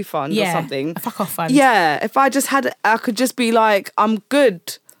an FU fund or something. A fuck off fund. Yeah, if I just had it, I could just be like, I'm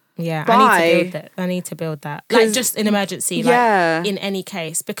good. Yeah, Bye. I need to build that. Like, just an emergency, like, in any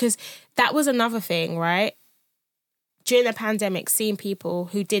case. Because that was another thing, right? During the pandemic, seeing people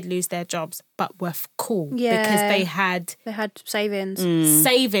who did lose their jobs but were cool because they had savings.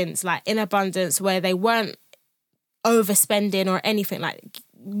 Savings, like, in abundance, where they weren't overspending or anything. Like,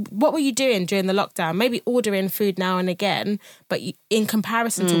 what were you doing during the lockdown? Maybe ordering food now and again, but in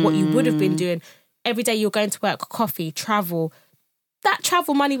comparison to what you would have been doing, every day you're going to work, coffee, travel. That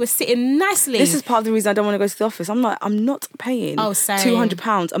travel money was sitting nicely. This is part of the reason I don't want to go to the office. I'm not paying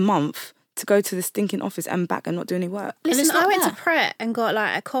 £200 a month to go to the stinking office and back and not do any work. Listen, I went to Pret and got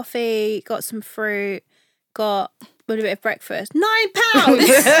like a coffee, got some fruit, got a bit of breakfast. £9.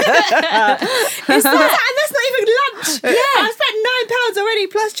 It's not, and that's not even lunch. Yeah, I spent £9 already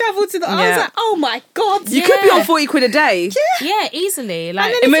plus travel to the. I was like, oh my god, you could be on £40 a day. Yeah, easily.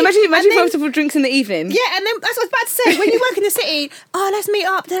 Like, imagine if you drinks in the evening. Yeah, and then that's what I was about to say. When you work in the city, let's meet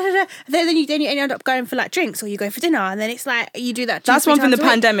up. Then you end up going for like drinks, or you go for dinner, and then it's like you do that. That's one thing. The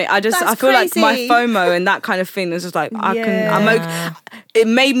pandemic, I feel like my FOMO and that kind of thing is just like I'm okay. It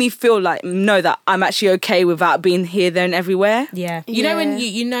made me feel like that I'm actually okay without being here, there, and everywhere. Yeah, you know when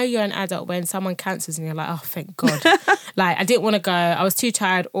you know you're an adult when someone cancels and you're like, oh, thank God. Like, I didn't want to go. I was too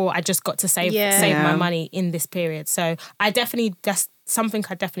tired, or I just got to save my money in this period. So that's something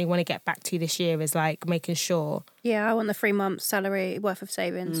I definitely want to get back to this year, is like making sure. Yeah, I want the 3 months salary worth of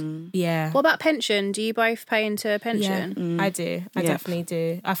savings. Yeah. What about pension? Do you both pay into a pension? Yeah, I do. I definitely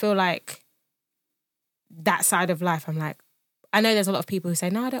do. I feel like that side of life, I'm like, I know there's a lot of people who say,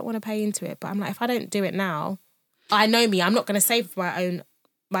 no, I don't want to pay into it. But I'm like, if I don't do it now, I know me, I'm not going to save my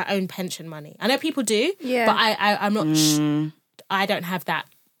own pension money. I know people do, but I'm not, I don't have that,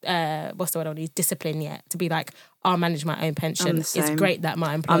 what's the word I want to use, discipline yet to be like, I'll manage my own pension. It's great that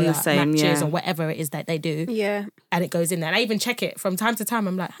my employer matches or whatever it is that they do. Yeah. And it goes in there. And I even check it from time to time.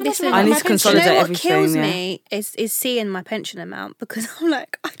 I'm like, I need to consolidate everything. What kills me is seeing my pension amount, because I'm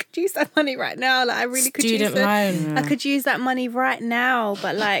like, I could use that money right now. Like, I really could use it. I could use that money right now,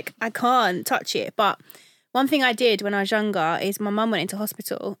 but like, I can't touch it. But one thing I did when I was younger is my mum went into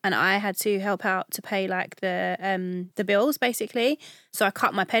hospital and I had to help out to pay like the bills basically. So I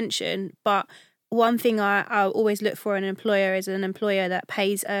cut my pension. But one thing I always look for in an employer is an employer that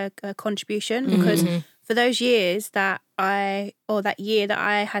pays a contribution, because for those years that that year that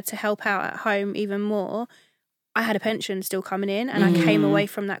I had to help out at home even more, I had a pension still coming in, and I came away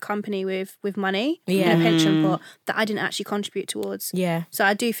from that company with money in a pension pot that I didn't actually contribute towards. Yeah. So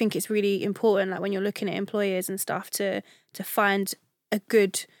I do think it's really important, like when you're looking at employers and stuff, to find a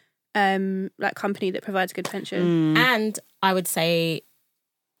good like company that provides a good pension. And I would say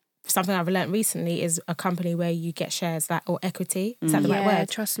something I've learned recently is a company where you get shares or equity. Is that the right word?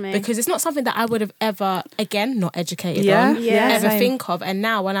 Trust me. Because it's not something that I would have ever, again, not educated Yeah, on, yeah, ever same. think of. And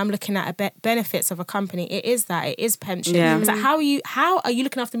now when I'm looking at benefits of a company, it is pension. Yeah. It's like, how are you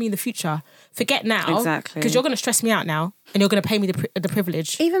looking after me in the future? Forget now. Exactly. Because you're going to stress me out now and you're going to pay me the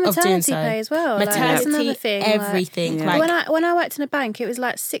privilege Even of doing maternity so. pay as well. Like, that's Maternity, another thing. everything. Yeah. Like, When I worked in a bank, it was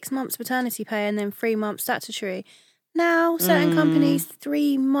like 6 months maternity pay and then 3 months statutory. Now, certain companies,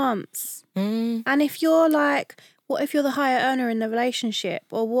 3 months. And if you're like, what if you're the higher earner in the relationship?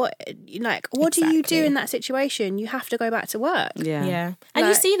 Or what do you do in that situation? You have to go back to work. Yeah. And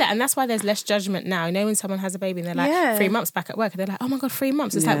you Like- see that, and that's why there's less judgment now. You know, when someone has a baby and they're like, Yeah. 3 months back at work, and they're like, oh my God, 3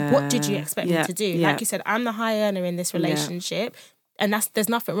 months. It's like, what did you expect me to do? Yeah. Like you said, I'm the high earner in this relationship. And there's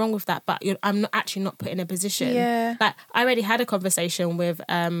nothing wrong with that, but I'm not put in a position. Yeah. Like, I already had a conversation with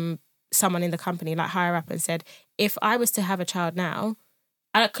someone in the company, like higher up, and said, if I was to have a child now,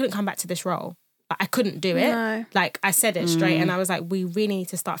 I couldn't come back to this role. I couldn't do it. No. Like, I said it straight, and I was like, we really need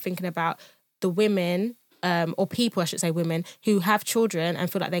to start thinking about the women, or people, I should say, women who have children and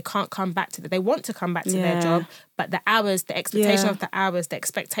feel like they can't come back to they want to come back to their job, but the hours, the expectation of the hours, the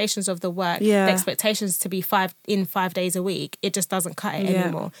expectations of the work, the expectations to be 5 days a week, it just doesn't cut it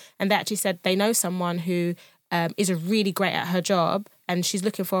anymore. And they actually said they know someone who is really great at her job, and she's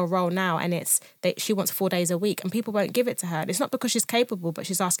looking for a role now, and she wants 4 days a week, and people won't give it to her. And it's not because she's capable, but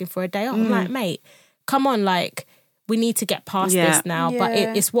she's asking for a day off. I'm like, mate, come on, like, we need to get past this now. But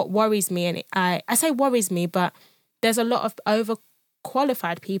it's what worries me, and I say worries me, but there's a lot of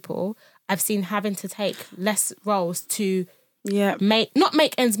overqualified people I've seen having to take less roles to not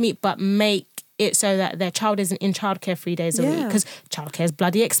make ends meet, but make it so that their child isn't in childcare 3 days a week, because childcare is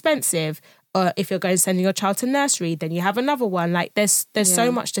bloody expensive. Or if you're going to send your child to nursery, then you have another one. Like, there's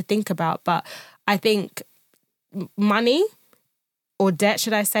so much to think about. But I think money, or debt,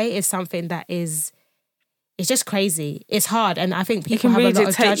 should I say, is something that it's just crazy. It's hard. And I think people have a lot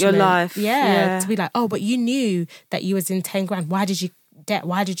of judgment. your life. To be like, oh, but you knew that you was in 10 grand. Why did you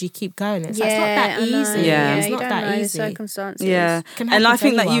keep going? It's like, it's not that I know. easy. Yeah. It's you not don't that know the easy. circumstances. Yeah. Can And happen I to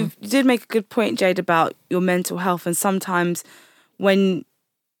think that anyone. you did make a good point, Jade, about your mental health. And sometimes when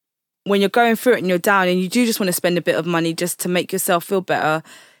you're going through it and you're down and you do just want to spend a bit of money just to make yourself feel better,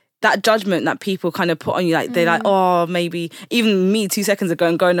 that judgment that people kind of put on you, like they're like, oh, maybe, even me 2 seconds ago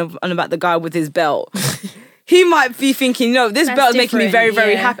and going on about the guy with his belt. He might be thinking, no, this That's belt is making me very, different,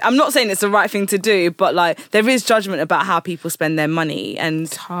 very yeah. happy. I'm not saying it's the right thing to do, but like there is judgment about how people spend their money, and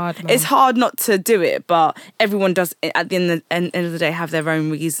It's hard, man. it's hard not to do it, but everyone does at the end of the day have their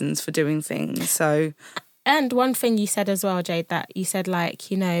own reasons for doing things. So And one thing you said as well, Jade, that you said,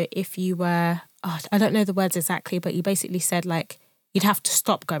 like, you know, if you were, I don't know the words exactly, but you basically said, like, you'd have to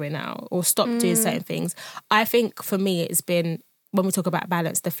stop going out or stop doing certain things. I think for me, it's been, when we talk about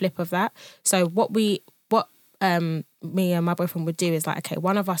balance, the flip of that. So what me and my boyfriend would do is like, okay,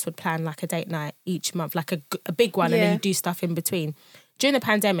 one of us would plan like a date night each month, like a big one, and then you do stuff in between. During the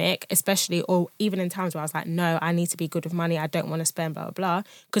pandemic, especially, or even in times where I was like, no, I need to be good with money, I don't want to spend, blah, blah, blah.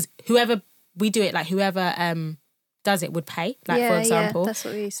 Because whoever does it would pay, like, for example. Yeah, that's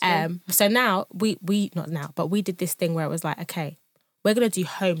what we used to do. So now, we not now, but we did this thing where it was like, okay, we're going to do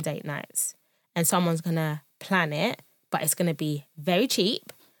home date nights, and someone's going to plan it, but it's going to be very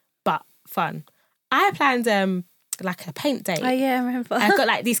cheap, but fun. I planned like a paint date. Oh yeah, I remember. I got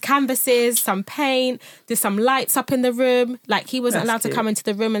like these canvases, some paint, there's some lights up in the room. Like, he wasn't allowed to come into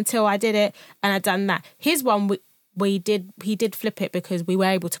the room until I did it, and I'd done that. His one, he did flip it because we were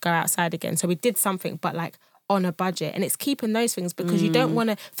able to go outside again. So we did something, but like on a budget. And it's keeping those things, because you don't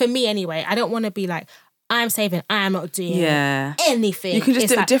want to, for me anyway, I don't want to be like, I'm saving, I'm not doing anything. You can just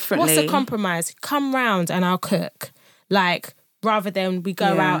It's do it like, differently. What's the compromise? Come round and I'll cook. Like, rather than we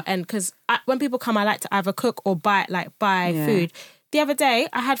go out, and because when people come, I like to either cook or buy food. The other day,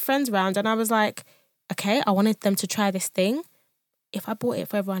 I had friends round and I was like, okay, I wanted them to try this thing. If I bought it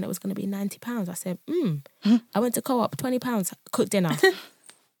for everyone, it was going to be £90. I said, I went to Co-op, £20, cook dinner.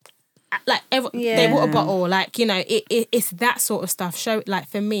 Like, they bought a bottle. Like, you know, it's that sort of stuff. Show, like,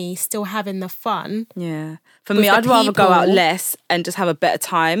 for me, still having the fun. yeah, for me, I'd rather go out less and just have a better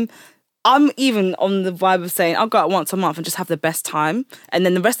time I'm even on the vibe of saying I'll go out once a month and just have the best time, and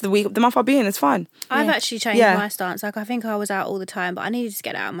then the rest of the week, the month I'll be in, it's fine. I've actually changed my stance. Like, I think I was out all the time, but I needed to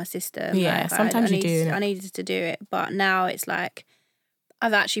get it out of my system. Yeah, like, sometimes you do. I needed to do it, but now it's like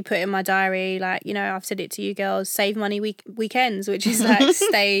I've actually put in my diary, like, you know, I've said it to you girls, save money weekends, which is like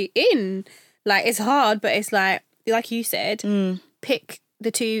stay in. Like, it's hard, but it's like you said, pick the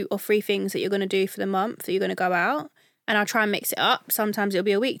 2 or 3 things that you're going to do for the month that you're going to go out. And I'll try and mix it up. Sometimes it'll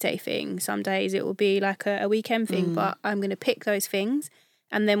be a weekday thing. Some days it will be like a weekend thing. But I'm going to pick those things.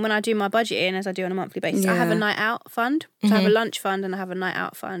 And then when I do my budgeting, as I do on a monthly basis, I have a night out fund. So I have a lunch fund and I have a night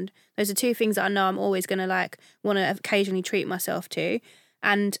out fund. Those are 2 things that I know I'm always going to like want to occasionally treat myself to.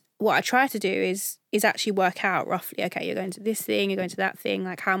 And what I try to do is actually work out roughly, okay, you're going to this thing, you're going to that thing,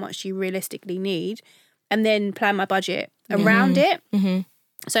 like how much do you realistically need? And then plan my budget around it.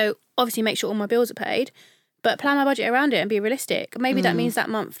 So obviously make sure all my bills are paid. But plan my budget around it and be realistic. Maybe that means that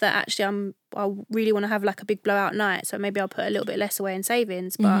month that actually I really want to have like a big blowout night. So maybe I'll put a little bit less away in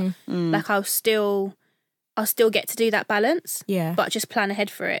savings. But like I'll still get to do that balance. Yeah. But just plan ahead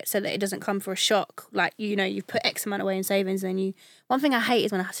for it so that it doesn't come for a shock. Like, you know, you put X amount away in savings and then one thing I hate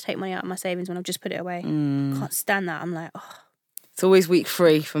is when I have to take money out of my savings when I've just put it away. Can't stand that. I'm like, oh. It's always week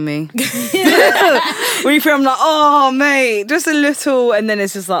 3 for me. Week 3, I'm like, oh, mate, just a little. And then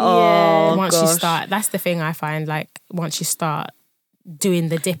it's just like, oh, once gosh. you start, that's the thing I find, like, once you start doing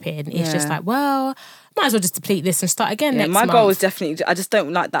the dipping, it's just like, well, might as well just deplete this and start again next month. My goal is definitely, I just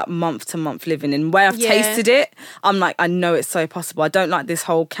don't like that month-to-month living. And where I've tasted it, I'm like, I know it's so possible. I don't like this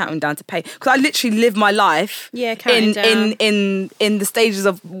whole counting down to pay. Because I literally live my life in the stages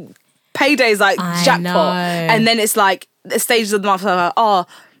of paydays, like jackpot. And then it's like, the stages of the month, I'm like, oh,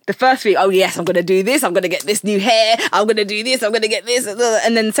 the first week, oh yes, I'm going to do this, I'm going to get this new hair, I'm going to do this, I'm going to get this.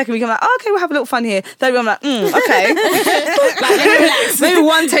 And then the second week, I'm like, oh, okay, we'll have a little fun here. Third week, I'm like, okay. Maybe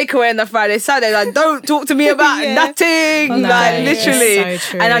one takeaway on the Friday, Saturday, like, don't talk to me about nothing. No, like, literally. So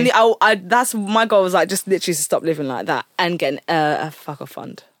true. And that's my goal, was like, just literally to stop living like that and get a fuck off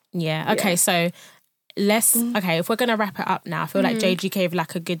fund. Yeah, okay, so if we're gonna wrap it up now, I feel like JG gave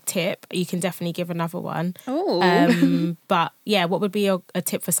like a good tip. You can definitely give another one. But yeah, what would be a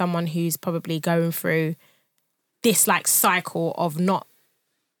tip for someone who's probably going through this like cycle of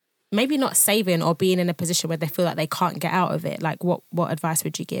maybe not saving or being in a position where they feel like they can't get out of it? Like, what advice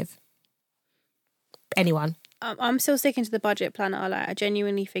would you give? Anyone? I'm still sticking to the budget planner. Like, I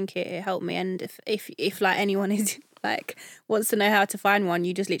genuinely think it helped me. And if like anyone is like wants to know how to find one,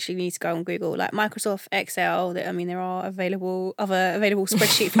 you just literally need to go on Google, like Microsoft Excel. I mean, there are other available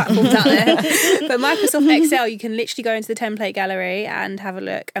spreadsheet platforms out there, but Microsoft Excel, you can literally go into the template gallery and have a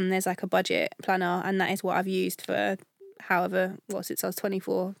look, and there's like a budget planner, and that is what I've used for since I was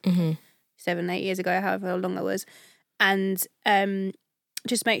 24, 7-8 years ago, however long that was. And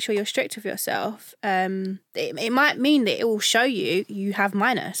just make sure you're strict with yourself. It might mean that it will show you have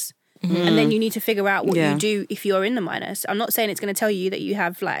minus. And then you need to figure out what you do if you're in the minus. I'm not saying it's going to tell you that you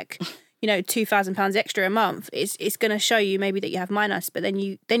have like, you know, £2,000 extra a month. It's going to show you maybe that you have minus, but then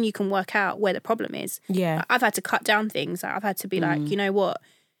you can work out where the problem is. Yeah. Like, I've had to cut down things. Like, I've had to be like, you know what,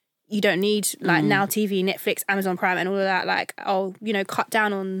 you don't need like Now TV, Netflix, Amazon Prime and all of that. Like, I'll, you know, cut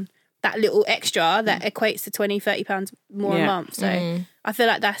down on that little extra that equates to £20-30 more a month. So I feel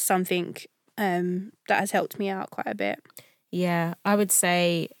like that's something that has helped me out quite a bit. Yeah, I would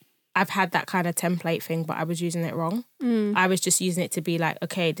say I've had that kind of template thing, but I was using it wrong. I was just using it to be like,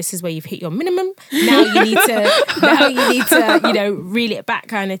 okay, this is where you've hit your minimum. Now you need to, you know, reel it back,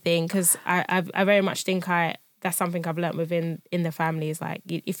 kind of thing. Because I very much think that's something I've learnt within the family, is like,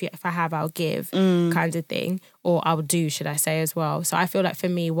 if I have, I'll give, kind of thing, or I'll do, should I say, as well. So I feel like for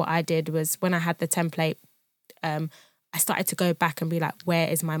me, what I did was, when I had the template, I started to go back and be like, where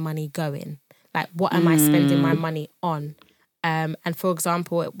is my money going? Like, what am I spending my money on? And for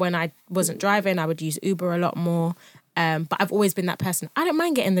example, when I wasn't driving, I would use Uber a lot more. But I've always been that person. I don't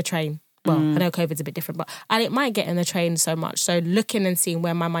mind getting the train. Well, I know COVID's a bit different, but I didn't mind getting the train so much. So looking and seeing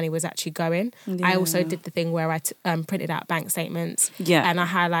where my money was actually going. Yeah. I also did the thing where I printed out bank statements. Yeah. And I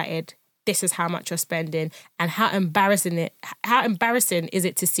highlighted, this is how much you're spending, and how embarrassing is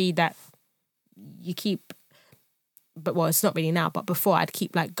it to see that you keep... But well, it's not really now, but before I'd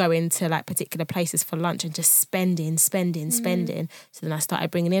keep like going to like particular places for lunch and just spending. So then I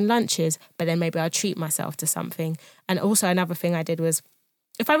started bringing in lunches, but then maybe I'd treat myself to something. And also another thing I did was,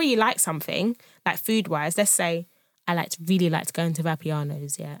 if I really like something, like food wise, let's say I really like to go into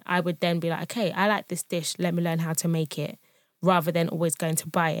Vapiano's, yeah, I would then be like, okay, I like this dish, let me learn how to make it, rather than always going to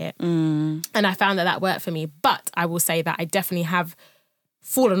buy it. And I found that worked for me. But I will say that I definitely have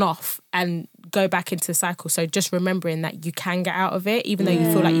fallen off and go back into the cycle. So just remembering that you can get out of it, even though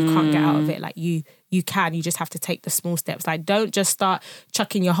you feel like you can't get out of it, like you can, you just have to take the small steps. Like, don't just start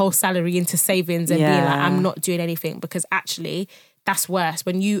chucking your whole salary into savings and being like, I'm not doing anything, because actually that's worse.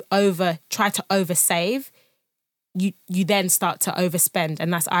 When you try to over save, you then start to overspend,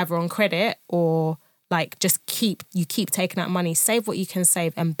 and that's either on credit or like just keep taking out money. Save what you can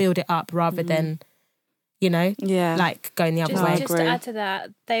save and build it up rather than, like going the other way. Just to add to that,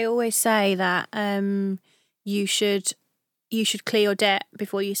 they always say that you should clear your debt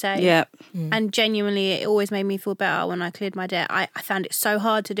before you save. Yeah. And genuinely, it always made me feel better when I cleared my debt. I found it so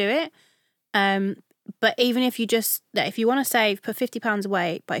hard to do it. But even if you want to save, put £50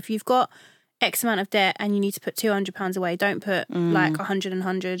 away. But if you've got X amount of debt and you need to put £200 away, don't put like 100 and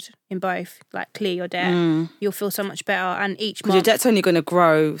 100 in both. Like, clear your debt. You'll feel so much better. And each month, because your debt's only going to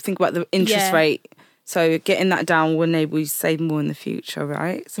grow. Think about the interest rate. So getting that down will enable you to save more in the future,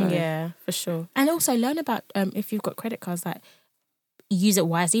 right? So. Yeah, for sure. And also learn about, if you've got credit cards, like, use it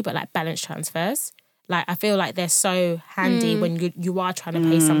wisely, but like balance transfers. Like, I feel like they're so handy when you are trying to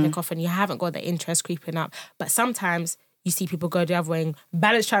pay something off and you haven't got the interest creeping up. But sometimes you see people go the other way and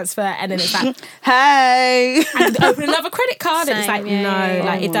balance transfer, and then it's like, hey, and open another credit card. And it's like,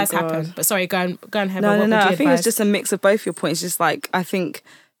 it does happen. But sorry, go on, Heather. No. I think it's just a mix of both your points. Just like, I think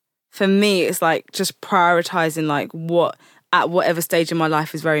for me, it's like just prioritizing like what at whatever stage in my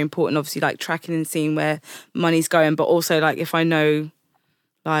life is very important. Obviously, like tracking and seeing where money's going, but also like if I know,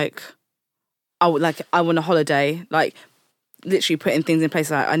 like I want a holiday, like literally putting things in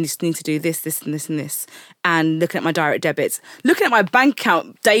place. Like, I just need to do this, and this, and looking at my direct debits, looking at my bank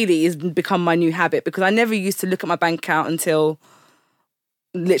account daily has become my new habit, because I never used to look at my bank account until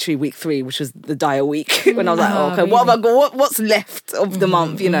literally week 3, which was the dire week, when I was like, okay, really? What have I got? What's left of the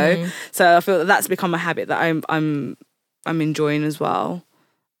month, you know? So I feel that that's become a habit that I'm enjoying as well,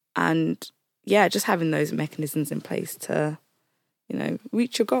 and yeah, just having those mechanisms in place to,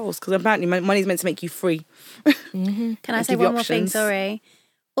 reach your goals, because apparently money's meant to make you free. Can I say one more thing? Sorry.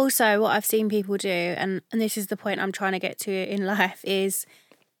 Also, what I've seen people do, and this is the point I'm trying to get to in life, is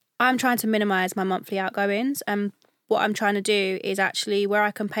I'm trying to minimise my monthly outgoings. And what I'm trying to do is actually, where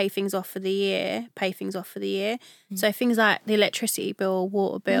I can pay things off for the year. So things like the electricity bill,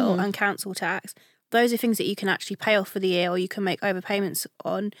 water bill and council tax, those are things that you can actually pay off for the year, or you can make overpayments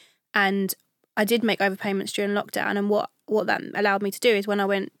on. And I did make overpayments during lockdown, and what that allowed me to do is when I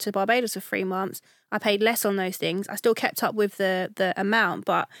went to Barbados for 3 months, I paid less on those things. I still kept up with the amount,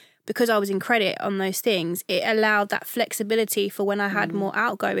 but because I was in credit on those things, it allowed that flexibility for when I had more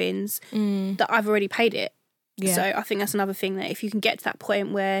outgoings that I've already paid it. Yeah. So I think that's another thing, that if you can get to that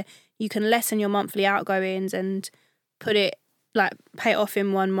point where you can lessen your monthly outgoings and put it, like, pay it off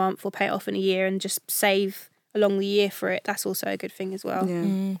in 1 month or pay it off in a year and just save along the year for it, that's also a good thing as well.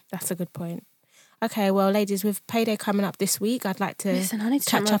 Yeah. That's a good point. Okay, well, ladies, with payday coming up this week, I'd like to I need to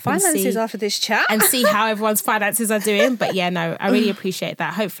check my finances after this chat and see how everyone's finances are doing. But yeah, no, I really appreciate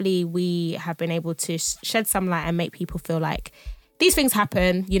that. Hopefully, we have been able to shed some light and make people feel like these things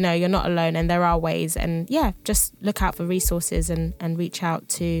happen. You're not alone, and there are ways. And yeah, just look out for resources and reach out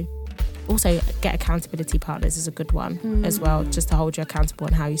to. Also, get accountability partners is a good one as well, just to hold you accountable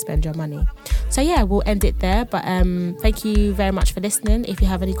on how you spend your money. So yeah, we'll end it there. But thank you very much for listening. If you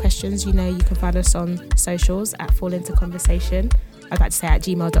have any questions, you can find us on socials at Fall Into Conversation. I'd like to say at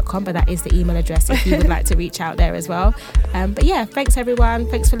gmail.com, but that is the email address if you would like to reach out there as well. But yeah, thanks everyone.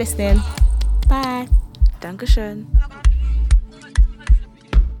 Thanks for listening. Bye. Dankeschön.